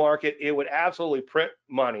momentum market, it would absolutely print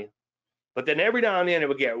money. But then every now and then it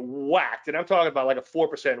would get whacked, and I'm talking about like a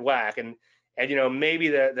 4% whack, and maybe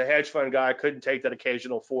the hedge fund guy couldn't take that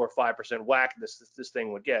occasional 4 or 5% whack this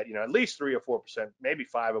thing would get, at least 3 or 4%, maybe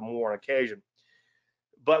 5 or more on occasion.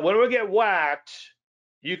 But when we get whacked,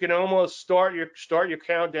 you can almost start your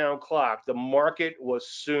countdown clock. The market was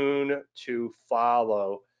soon to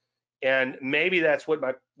follow, and maybe that's what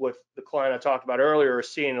the client I talked about earlier is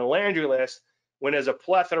seeing in the Landry list when there's a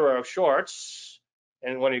plethora of shorts.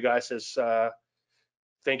 And one of you guys says,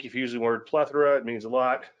 "Thank you for using the word plethora. It means a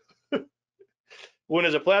lot." When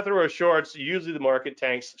there's a plethora of shorts, usually the market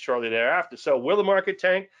tanks shortly thereafter. So will the market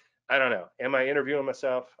tank? I don't know. Am I interviewing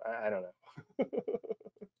myself? I don't know.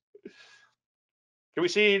 Can we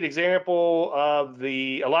see an example of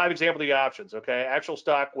a live example of the options? Okay, actual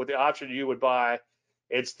stock with the option you would buy,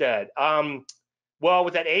 it's dead. Well,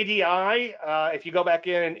 with that ADI, if you go back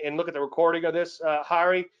in and look at the recording of this,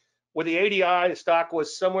 Hari, with the ADI, the stock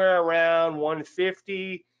was somewhere around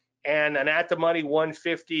 150, and an at the money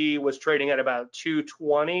 150 was trading at about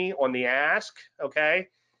 220 on the ask. Okay,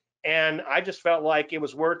 and I just felt like it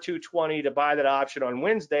was worth 220 to buy that option on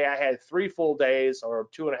Wednesday. I had 3 full days, or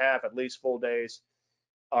 2.5 at least full days,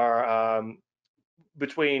 are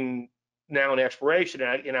between now and expiration,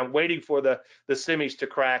 and I'm waiting for the semis to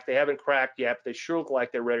crack. They haven't cracked yet, but they sure look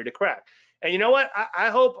like they're ready to crack. And you know what? I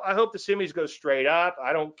hope the semis go straight up.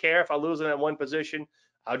 I don't care if I lose in that one position.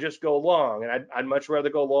 I'll just go long, and I'd much rather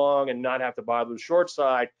go long and not have to buy the short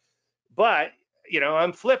side. But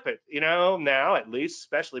I'm flippant, now at least,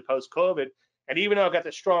 especially post COVID. And even though I've got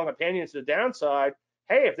the strong opinions to the downside,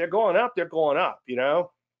 hey, if they're going up, they're going up.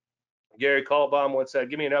 Gary Kalbaum once said,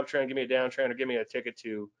 "Give me an uptrend, give me a downtrend, or give me a ticket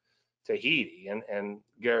to Tahiti." And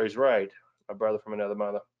Gary's right, my brother from another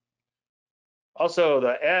mother. Also,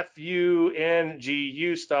 the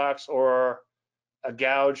FUNGU stocks are a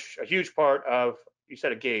huge part of, you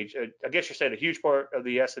said a gauge, I guess you said a huge part of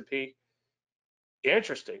the S&P.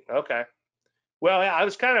 Interesting. Okay. Well, I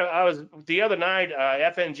was the other night,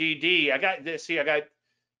 FNGD, I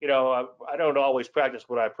don't always practice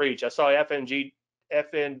what I preach. I saw FNGD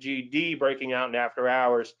breaking out in after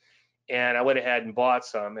hours, and I went ahead and bought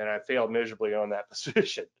some, and I failed miserably on that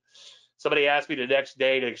position. Somebody asked me the next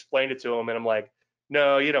day to explain it to them, and I'm like,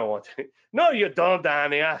 no, you don't want to. No, you don't,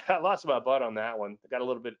 Donnie. I lost my butt on that one. I got a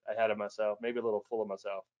little bit ahead of myself, maybe a little full of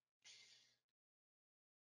myself.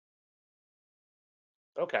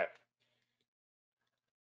 Okay.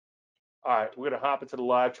 All right, we're gonna hop into the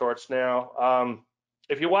live charts now.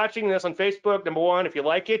 If you're watching this on Facebook, number one, if you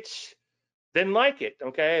like it, then like it,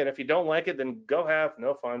 okay? And if you don't like it, then go have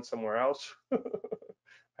no fun somewhere else.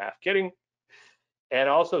 Half kidding. And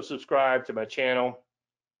also subscribe to my channel,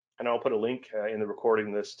 and I'll put a link in the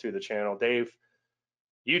recording list to the channel,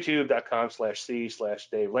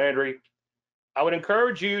 youtube.com/c/Dave Landry. I would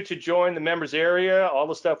encourage you to join the members area, all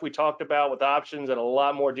the stuff we talked about with options and a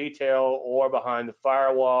lot more detail, or behind the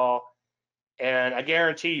firewall. And I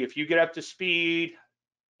guarantee you, if you get up to speed,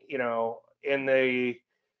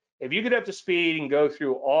 if you get up to speed and go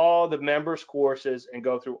through all the members courses and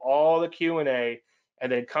go through all the Q&A,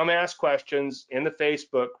 and then come ask questions in the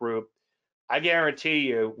Facebook group, I guarantee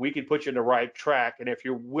you we can put you in the right track. And if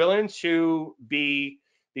you're willing to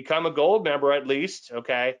become a gold member at least,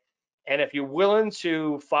 okay, and if you're willing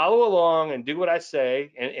to follow along and do what I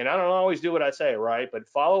say, and I don't always do what I say, right, but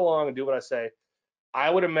follow along and do what I say, I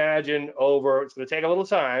would imagine it's going to take a little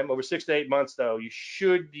time, over 6 to 8 months though, you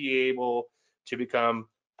should be able to become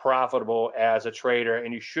profitable as a trader,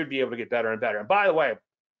 and you should be able to get better and better. And by the way,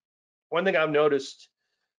 one thing I've noticed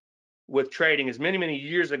with trading is many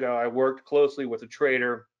years ago, I worked closely with a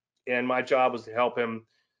trader, and my job was to help him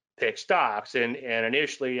pick stocks. And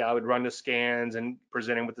initially I would run the scans and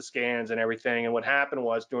presenting with the scans and everything. And what happened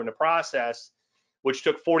was during the process, which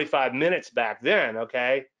took 45 minutes back then,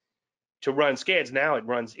 okay, to run scans, now it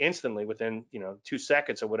runs instantly within 2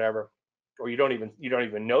 seconds or whatever, or you don't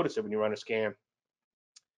even notice it when you run a scan.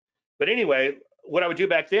 But anyway, what I would do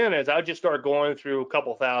back then is I would just start going through a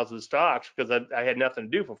couple thousand stocks because I had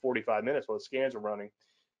nothing to do for 45 minutes while the scans were running.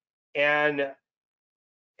 And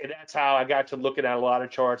that's how I got to looking at a lot of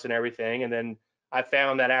charts and everything. And then I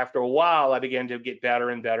found that after a while, I began to get better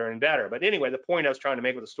and better and better. But anyway, the point I was trying to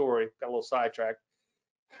make with the story, got a little sidetracked.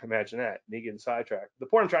 Imagine that, me getting sidetracked. The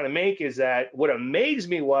point I'm trying to make is that what amazed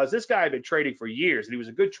me was this guy had been trading for years, and he was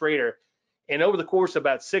a good trader. And over the course of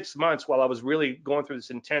about 6 months, while I was really going through this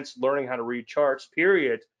intense learning how to read charts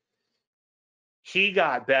period, he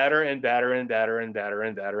got better and better and better and better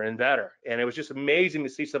and better and better. And it was just amazing to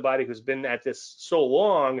see somebody who's been at this so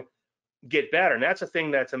long get better. And that's the thing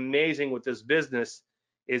that's amazing with this business,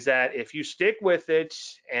 is that if you stick with it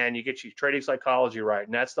and you get your trading psychology right,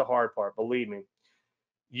 and that's the hard part, believe me,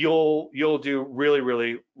 you'll do really,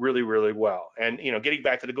 really, really, really well. And getting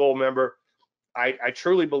back to the gold member, I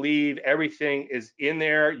truly believe everything is in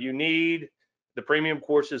there you need. The premium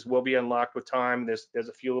courses will be unlocked with time. There's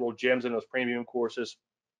a few little gems in those premium courses,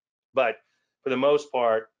 but for the most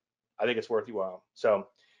part, I think it's worth your while. So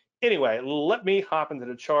anyway, let me hop into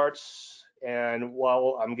the charts, and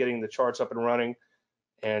while I'm getting the charts up and running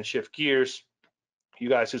and shift gears, you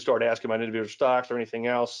guys who start asking about individual stocks or anything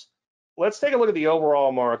else, let's take a look at the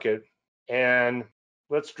overall market and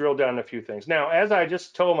let's drill down a few things. Now, as I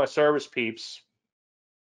just told my service peeps,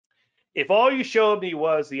 if all you showed me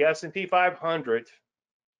was the S&P 500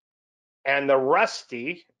 and the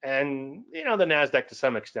Rusty and the Nasdaq to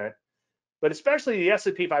some extent, but especially the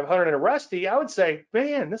S&P 500 and the Rusty, I would say,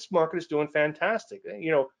 man, this market is doing fantastic.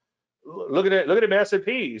 Look at it. Look at the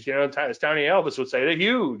S&Ps. As Tony Elvis would say, they're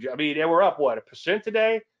huge. I mean, they were up what, 1%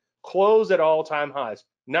 today, closed at all-time highs.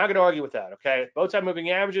 Not going to argue with that. Okay, both time moving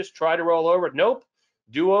averages, try to roll over. Nope,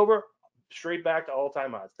 do over, straight back to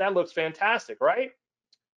all-time highs. That looks fantastic, right?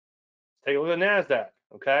 Take a look at the Nasdaq.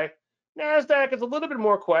 Okay, Nasdaq is a little bit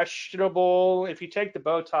more questionable if you take the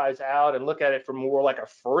bow ties out and look at it from more like a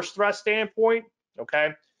first thrust standpoint.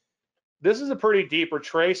 Okay, this is a pretty deep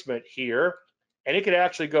retracement here, and it could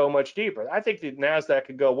actually go much deeper. I think the Nasdaq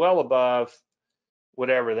could go well above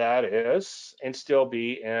whatever that is and still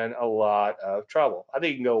be in a lot of trouble. I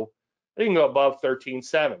think you can go above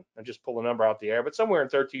 13.7. I just pull a number out the air, but somewhere in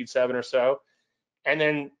 13.7 or so, and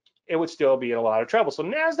then it would still be in a lot of trouble. So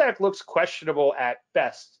Nasdaq looks questionable at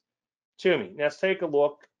best to me. Now let's take a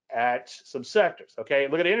look at some sectors. Okay,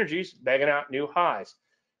 look at energies banging out new highs.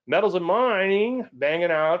 Metals and mining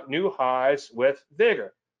banging out new highs with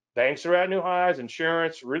vigor. Banks are at new highs.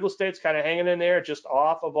 Insurance, real estate's kind of hanging in there, just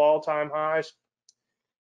off of all-time highs.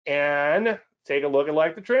 And take a look at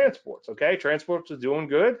like the transports. Okay, transports is doing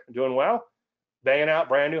good, doing well, banging out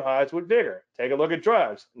brand new highs with vigor. Take a look at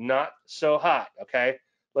drugs, not so hot. Okay,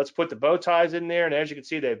 let's put the bow ties in there, and as you can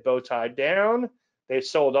see, they've bow tied down. They've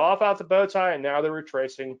sold off out the bow tie, and now they're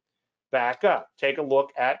retracing back up. Take a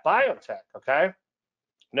look at biotech. Okay,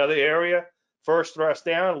 another area, first thrust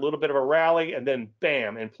down, a little bit of a rally, and then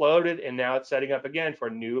bam, imploded, and now it's setting up again for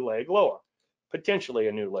a new leg lower, potentially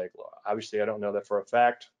a new leg lower. Obviously, I don't know that for a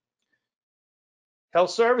fact.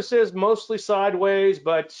 Health services, mostly sideways,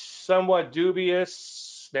 but somewhat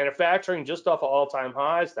dubious. Manufacturing just off of all-time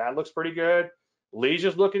highs. That looks pretty good.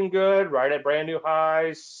 Leisure's looking good, right at brand new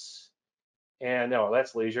highs. And no,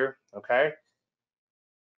 that's leisure, okay?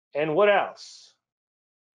 And what else?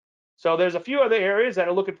 So there's a few other areas that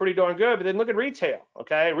are looking pretty darn good, but then look at retail,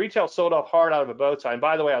 okay? Retail sold off hard out of a bow tie. And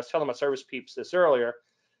by the way, I was telling my service peeps this earlier.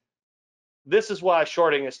 This is why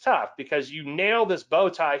shorting is tough, because you nail this bow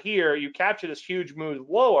tie here, you capture this huge move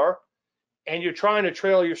lower, and you're trying to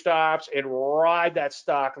trail your stops and ride that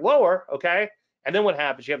stock lower, okay? And then what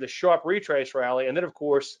happens? You have the sharp retrace rally, and then of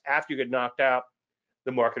course, after you get knocked out,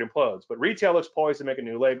 the market implodes. But retail looks poised to make a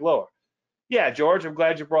new leg lower. Yeah, George, I'm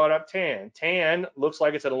glad you brought up TAN. TAN looks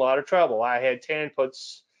like it's in a lot of trouble. I had TAN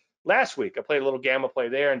puts last week. I played a little gamma play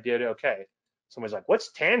there and did okay. Somebody's like,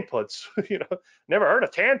 what's TAN puts? Never heard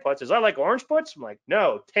of TAN puts. Is that like orange puts? I'm like,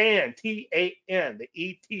 no, TAN, T-A-N, the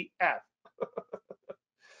ETF.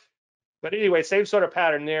 But anyway, same sort of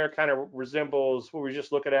pattern there, kind of resembles what we were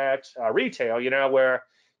just looking at retail, where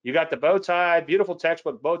you got the bow tie, beautiful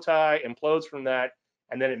textbook bow tie, implodes from that,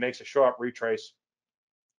 and then it makes a sharp retrace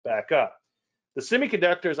back up. The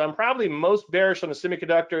semiconductors, I'm probably most bearish on the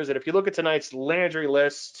semiconductors, and if you look at tonight's Landry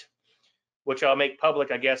list, which I'll make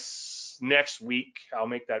public, I guess, next week, I'll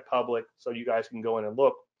make that public so you guys can go in and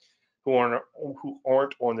look. who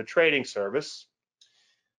aren't on the trading service.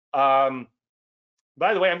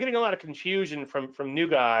 By the way, I'm getting a lot of confusion from new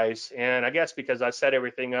guys, and I guess because I set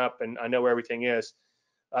everything up and I know where everything is.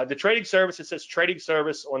 The trading service, it says trading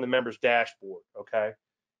service on the member's dashboard, okay?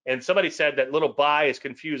 And somebody said that little buy is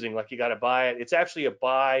confusing, like you got to buy it. It's actually a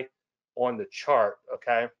buy on the chart,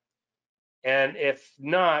 okay? And if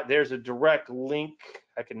not, there's a direct link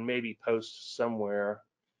I can maybe post somewhere.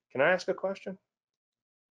 Can I ask a question?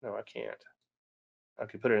 No, I can't. I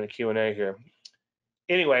can put it in the Q&A here.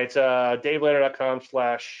 Anyway, it's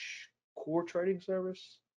davelandry.com/core trading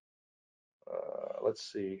service.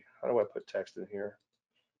 Let's see. How do I put text in here?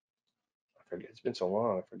 I forget. It's been so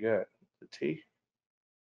long. I forget. The T?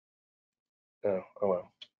 Oh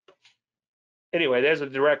well. Anyway, there's a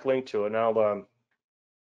direct link to it. And I'll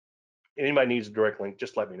anybody needs a direct link,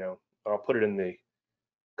 just let me know. I'll put it in the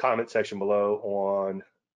comment section below on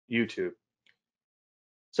YouTube.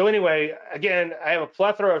 So anyway, again, I have a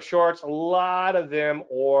plethora of shorts. A lot of them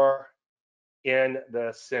are in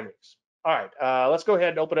the semis. All right, let's go ahead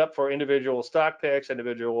and open up for individual stock picks,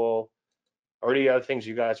 or any other things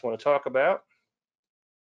you guys want to talk about.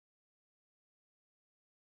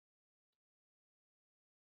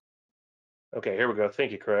 Okay, here we go.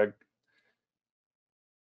 Thank you, Craig.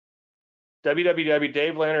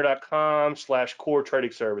 www.davelandry.com/core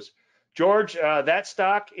trading service. George, that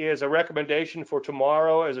stock is a recommendation for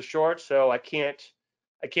tomorrow as a short, so I can't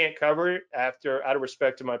cover it out of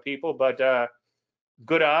respect to my people, but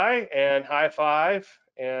good eye and high five,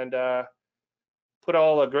 and put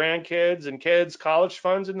all the grandkids and kids college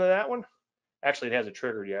funds into that one. Actually, it hasn't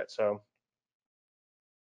triggered yet, so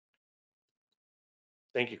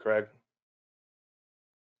thank you, Craig.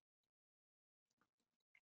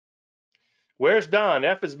 Where's Don?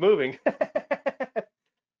 F is moving.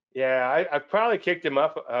 Yeah, I probably kicked him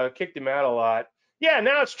out a lot. Yeah,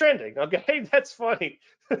 now it's trending. Okay, that's funny.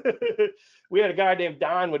 We had a guy named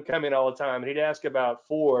Don would come in all the time, and he'd ask about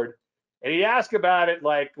Ford, and he'd ask about it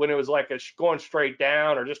like when it was like going straight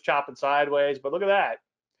down or just chopping sideways. But look at that.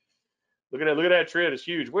 Look at that trend. It's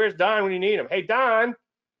huge. Where's Don when you need him? Hey, Don,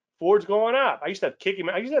 Ford's going up. I used to have to kick him.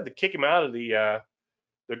 I used to have to kick him out of the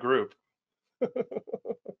group.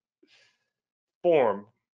 Form.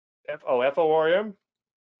 F-O-R-M.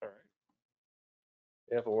 All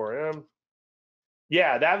right. F-O-R-M.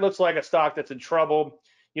 Yeah, that looks like a stock that's in trouble.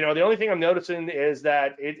 You know, the only thing I'm noticing is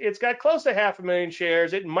that it's got close to 500,000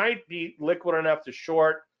 shares. It might be liquid enough to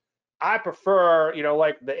short. I prefer, you know,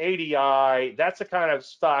 like the ADI, that's the kind of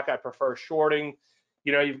stock I prefer shorting.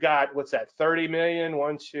 You know, you've got, what's that, 30 million,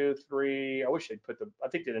 1, 2, 3. I wish they'd I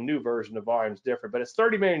think that a new version of volume is different, but it's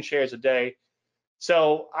 30 million shares a day.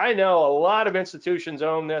 So I know a lot of institutions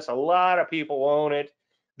own this, a lot of people own it.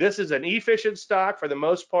 This is an efficient stock for the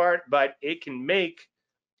most part, but it can make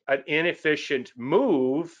an inefficient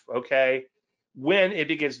move, okay, when it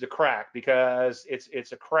begins to crack, because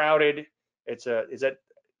it's a crowded, I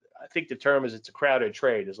think the term is it's a crowded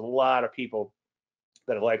trade. There's a lot of people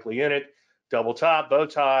that are likely in it. Double top, bow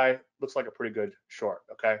tie, looks like a pretty good short,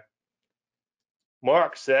 okay?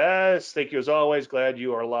 Mark says, thank you as always, glad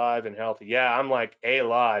you are alive and healthy. Yeah, I'm like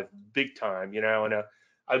alive, big time, you know, and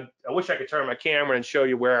I wish I could turn my camera and show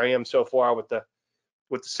you where I am so far with the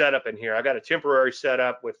setup in here. I got a temporary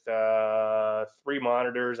setup with 3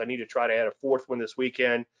 monitors. I need to try to add a 4th one this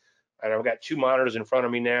weekend. And I've got 2 monitors in front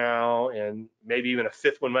of me now, and maybe even a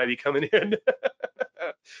 5th one might be coming in.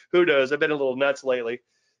 Who knows? I've been a little nuts lately.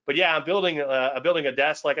 But yeah, I'm building a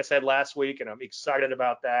desk, like I said last week, and I'm excited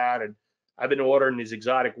about that. And I've been ordering these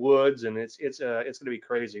exotic woods, and it's going to be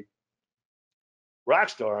crazy.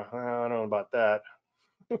 Rockstar, I don't know about that.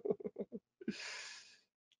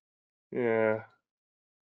 Yeah.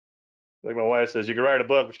 Like my wife says, you can write a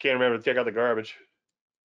book, but you can't remember to take out the garbage.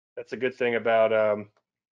 That's a good thing about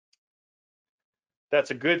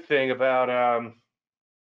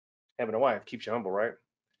having a wife. Keeps you humble, right?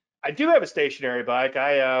 I do have a stationary bike.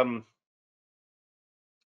 I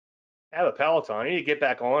have a Peloton. I need to get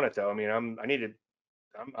back on it though. I mean, I'm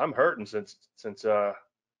hurting since COVID.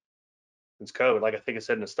 Like I think I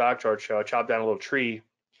said in the stock chart show, I chopped down a little tree,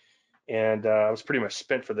 and I was pretty much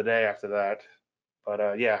spent for the day after that.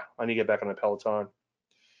 But yeah, I need to get back on the Peloton.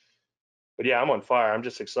 But yeah, I'm on fire. I'm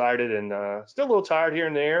just excited and still a little tired here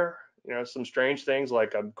and there. You know, some strange things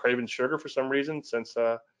like I'm craving sugar for some reason since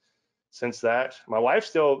that. My wife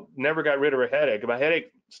still never got rid of her headache. My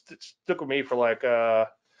headache stuck with me for like a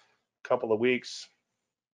couple of weeks.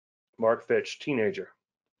 Mark Fitch, teenager.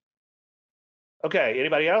 Okay,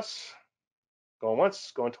 anybody else? Going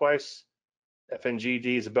once, going twice.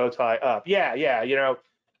 FNGD is a bow tie up. Yeah, you know,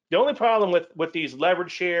 The only problem with these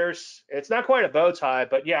leverage shares, it's not quite a bow tie,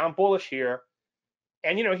 but yeah, I'm bullish here.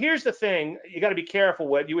 And here's the thing: you got to be careful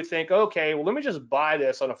with. You would think, okay, well, let me just buy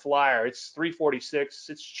this on a flyer. It's 346.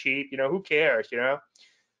 It's cheap. Who cares?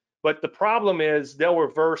 But the problem is they'll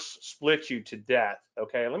reverse split you to death.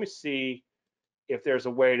 Okay, let me see if there's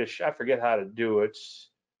a way to. I forget how to do it.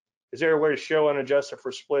 Is there a way to show unadjusted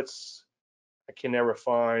for splits? I can never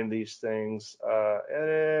find these things.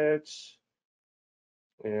 Edit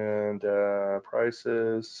and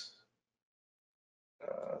prices.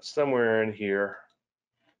 Somewhere in here,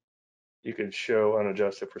 you can show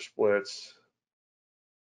unadjusted for splits.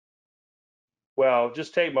 Well,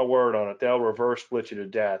 just take my word on it. They'll reverse split you to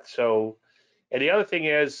death. So, and the other thing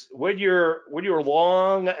is, when you're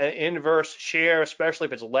long an inverse share, especially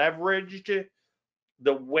if it's leveraged,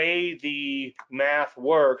 the way the math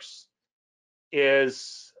works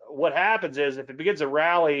is what happens is if it begins to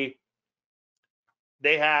rally,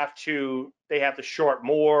 they have to short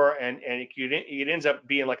more, and it ends up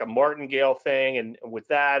being like a martingale thing, and with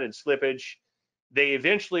that and slippage, they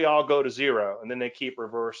eventually all go to zero, and then they keep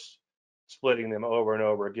reverse splitting them over and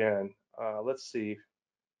over again. Let's see.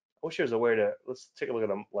 I wish there's a way to, let's take a look at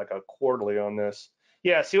them like a quarterly on this.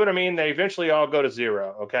 Yeah, see what I mean? They eventually all go to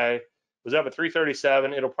zero, okay? It was up at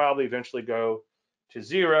 337. It'll probably eventually go to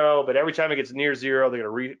zero, but every time it gets near zero, they're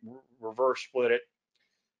going to reverse split it,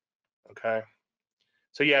 okay?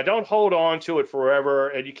 So yeah, don't hold on to it forever,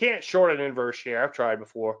 and you can't short an inverse share. I've tried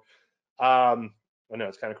before. I know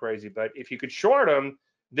it's kind of crazy, but if you could short them,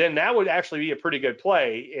 then that would actually be a pretty good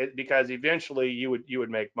play, because eventually you would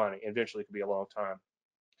make money. Eventually, it could be a long time.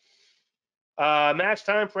 Max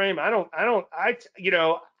time frame. I've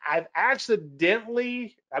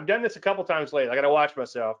done this a couple times lately. I got to watch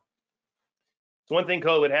myself. So one thing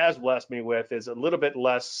COVID has blessed me with is a little bit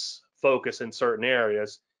less focus in certain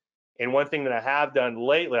areas. And one thing that I have done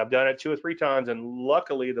lately, I've done it 2 or 3 times, and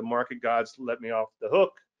luckily the market gods let me off the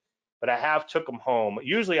hook. But I have took them home.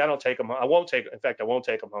 Usually I don't take them. I won't take. In fact, I won't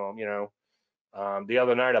take them home. The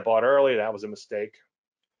other night I bought early. That was a mistake.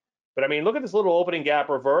 But I mean, look at this little opening gap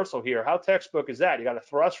reversal here. How textbook is that? You got a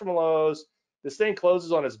thrust from lows. This thing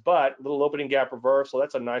closes on its butt. Little opening gap reversal.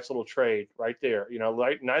 That's a nice little trade right there.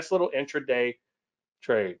 Like nice little intraday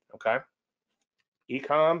trade. Okay.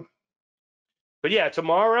 Ecom. But yeah,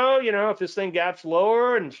 tomorrow, if this thing gaps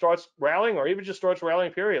lower and starts rallying, or even just starts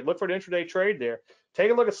rallying, period, look for an intraday trade there. Take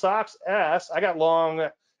a look at SOX S. I got long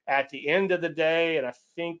at the end of the day, and I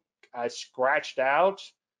think I scratched out.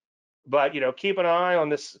 But keep an eye on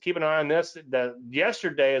this. Keep an eye on this.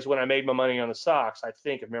 Yesterday is when I made my money on the SOX, I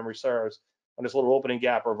think, if memory serves, on this little opening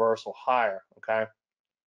gap reversal higher. Okay.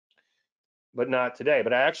 But not today.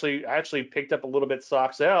 But I actually picked up a little bit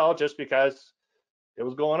SOX L just because it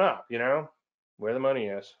was going up. Where the money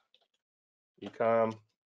is. Ecom.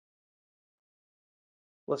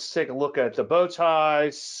 Let's take a look at the bow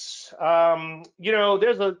ties.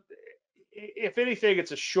 If anything,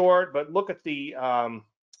 it's a short, but look at the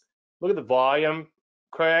volume,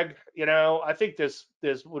 Craig. I think there's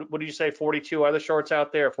what did you say, 42 other shorts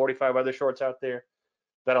out there, 45 other shorts out there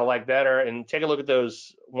that I like better. And take a look at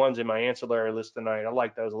those ones in my ancillary list tonight. I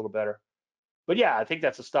like those a little better. But yeah, I think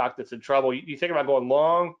that's a stock that's in trouble. You think about going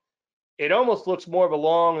long, it almost looks more of a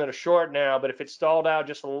long than a short now, but if it stalled out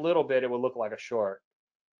just a little bit, it would look like a short.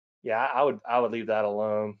 Yeah, I would leave that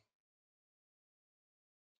alone.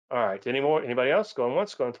 All right, anybody else? Going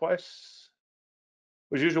once, going twice?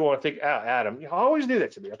 As usual, I think, Adam, you always do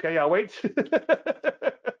that to me. Okay, I'll wait.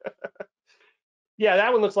 Yeah,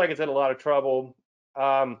 that one looks like it's in a lot of trouble.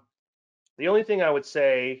 The only thing I would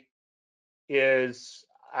say is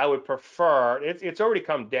I would prefer, it's already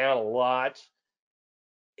come down a lot.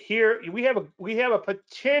 Here we have a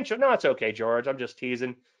potential. No, it's okay, George. I'm just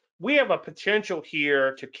teasing. We have a potential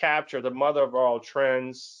here to capture the mother of all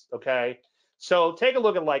trends. Okay, so take a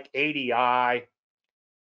look at like ADI,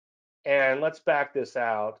 and let's back this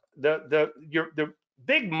out. The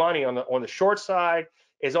big money on the short side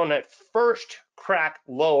is on that first crack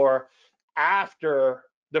lower after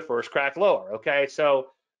the first crack lower. Okay, so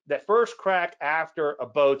that first crack after a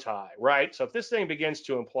bow tie, right? So if this thing begins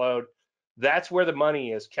to implode, that's where the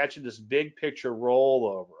money is, catching this big picture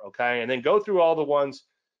rollover. Okay, and then go through all the ones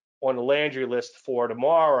on the Landry list for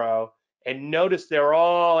tomorrow, and notice they're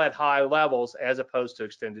all at high levels as opposed to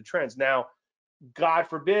extended trends. Now, God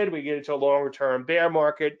forbid we get into a longer term bear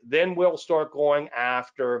market, then we'll start going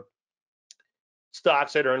after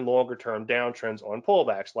stocks that are in longer term downtrends on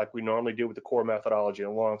pullbacks, like we normally do with the core methodology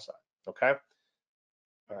and long side. Okay.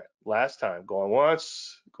 All right. Last time, going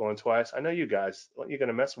once, going twice. I know you guys, you're going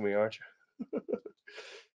to mess with me, aren't you?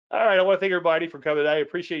 All right, I want to thank everybody for coming. I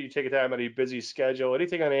appreciate you taking time out of your busy schedule.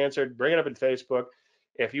 Anything unanswered, bring it up in Facebook.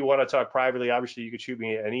 If you want to talk privately, obviously you can shoot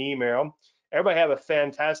me an email. Everybody have a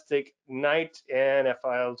fantastic night, and if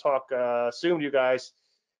I'll talk soon to you guys,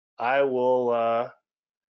 I will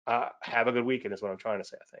have a good weekend. Is what I'm trying to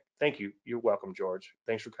say. I think. Thank you. You're welcome, George.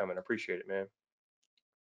 Thanks for coming. I appreciate it, man.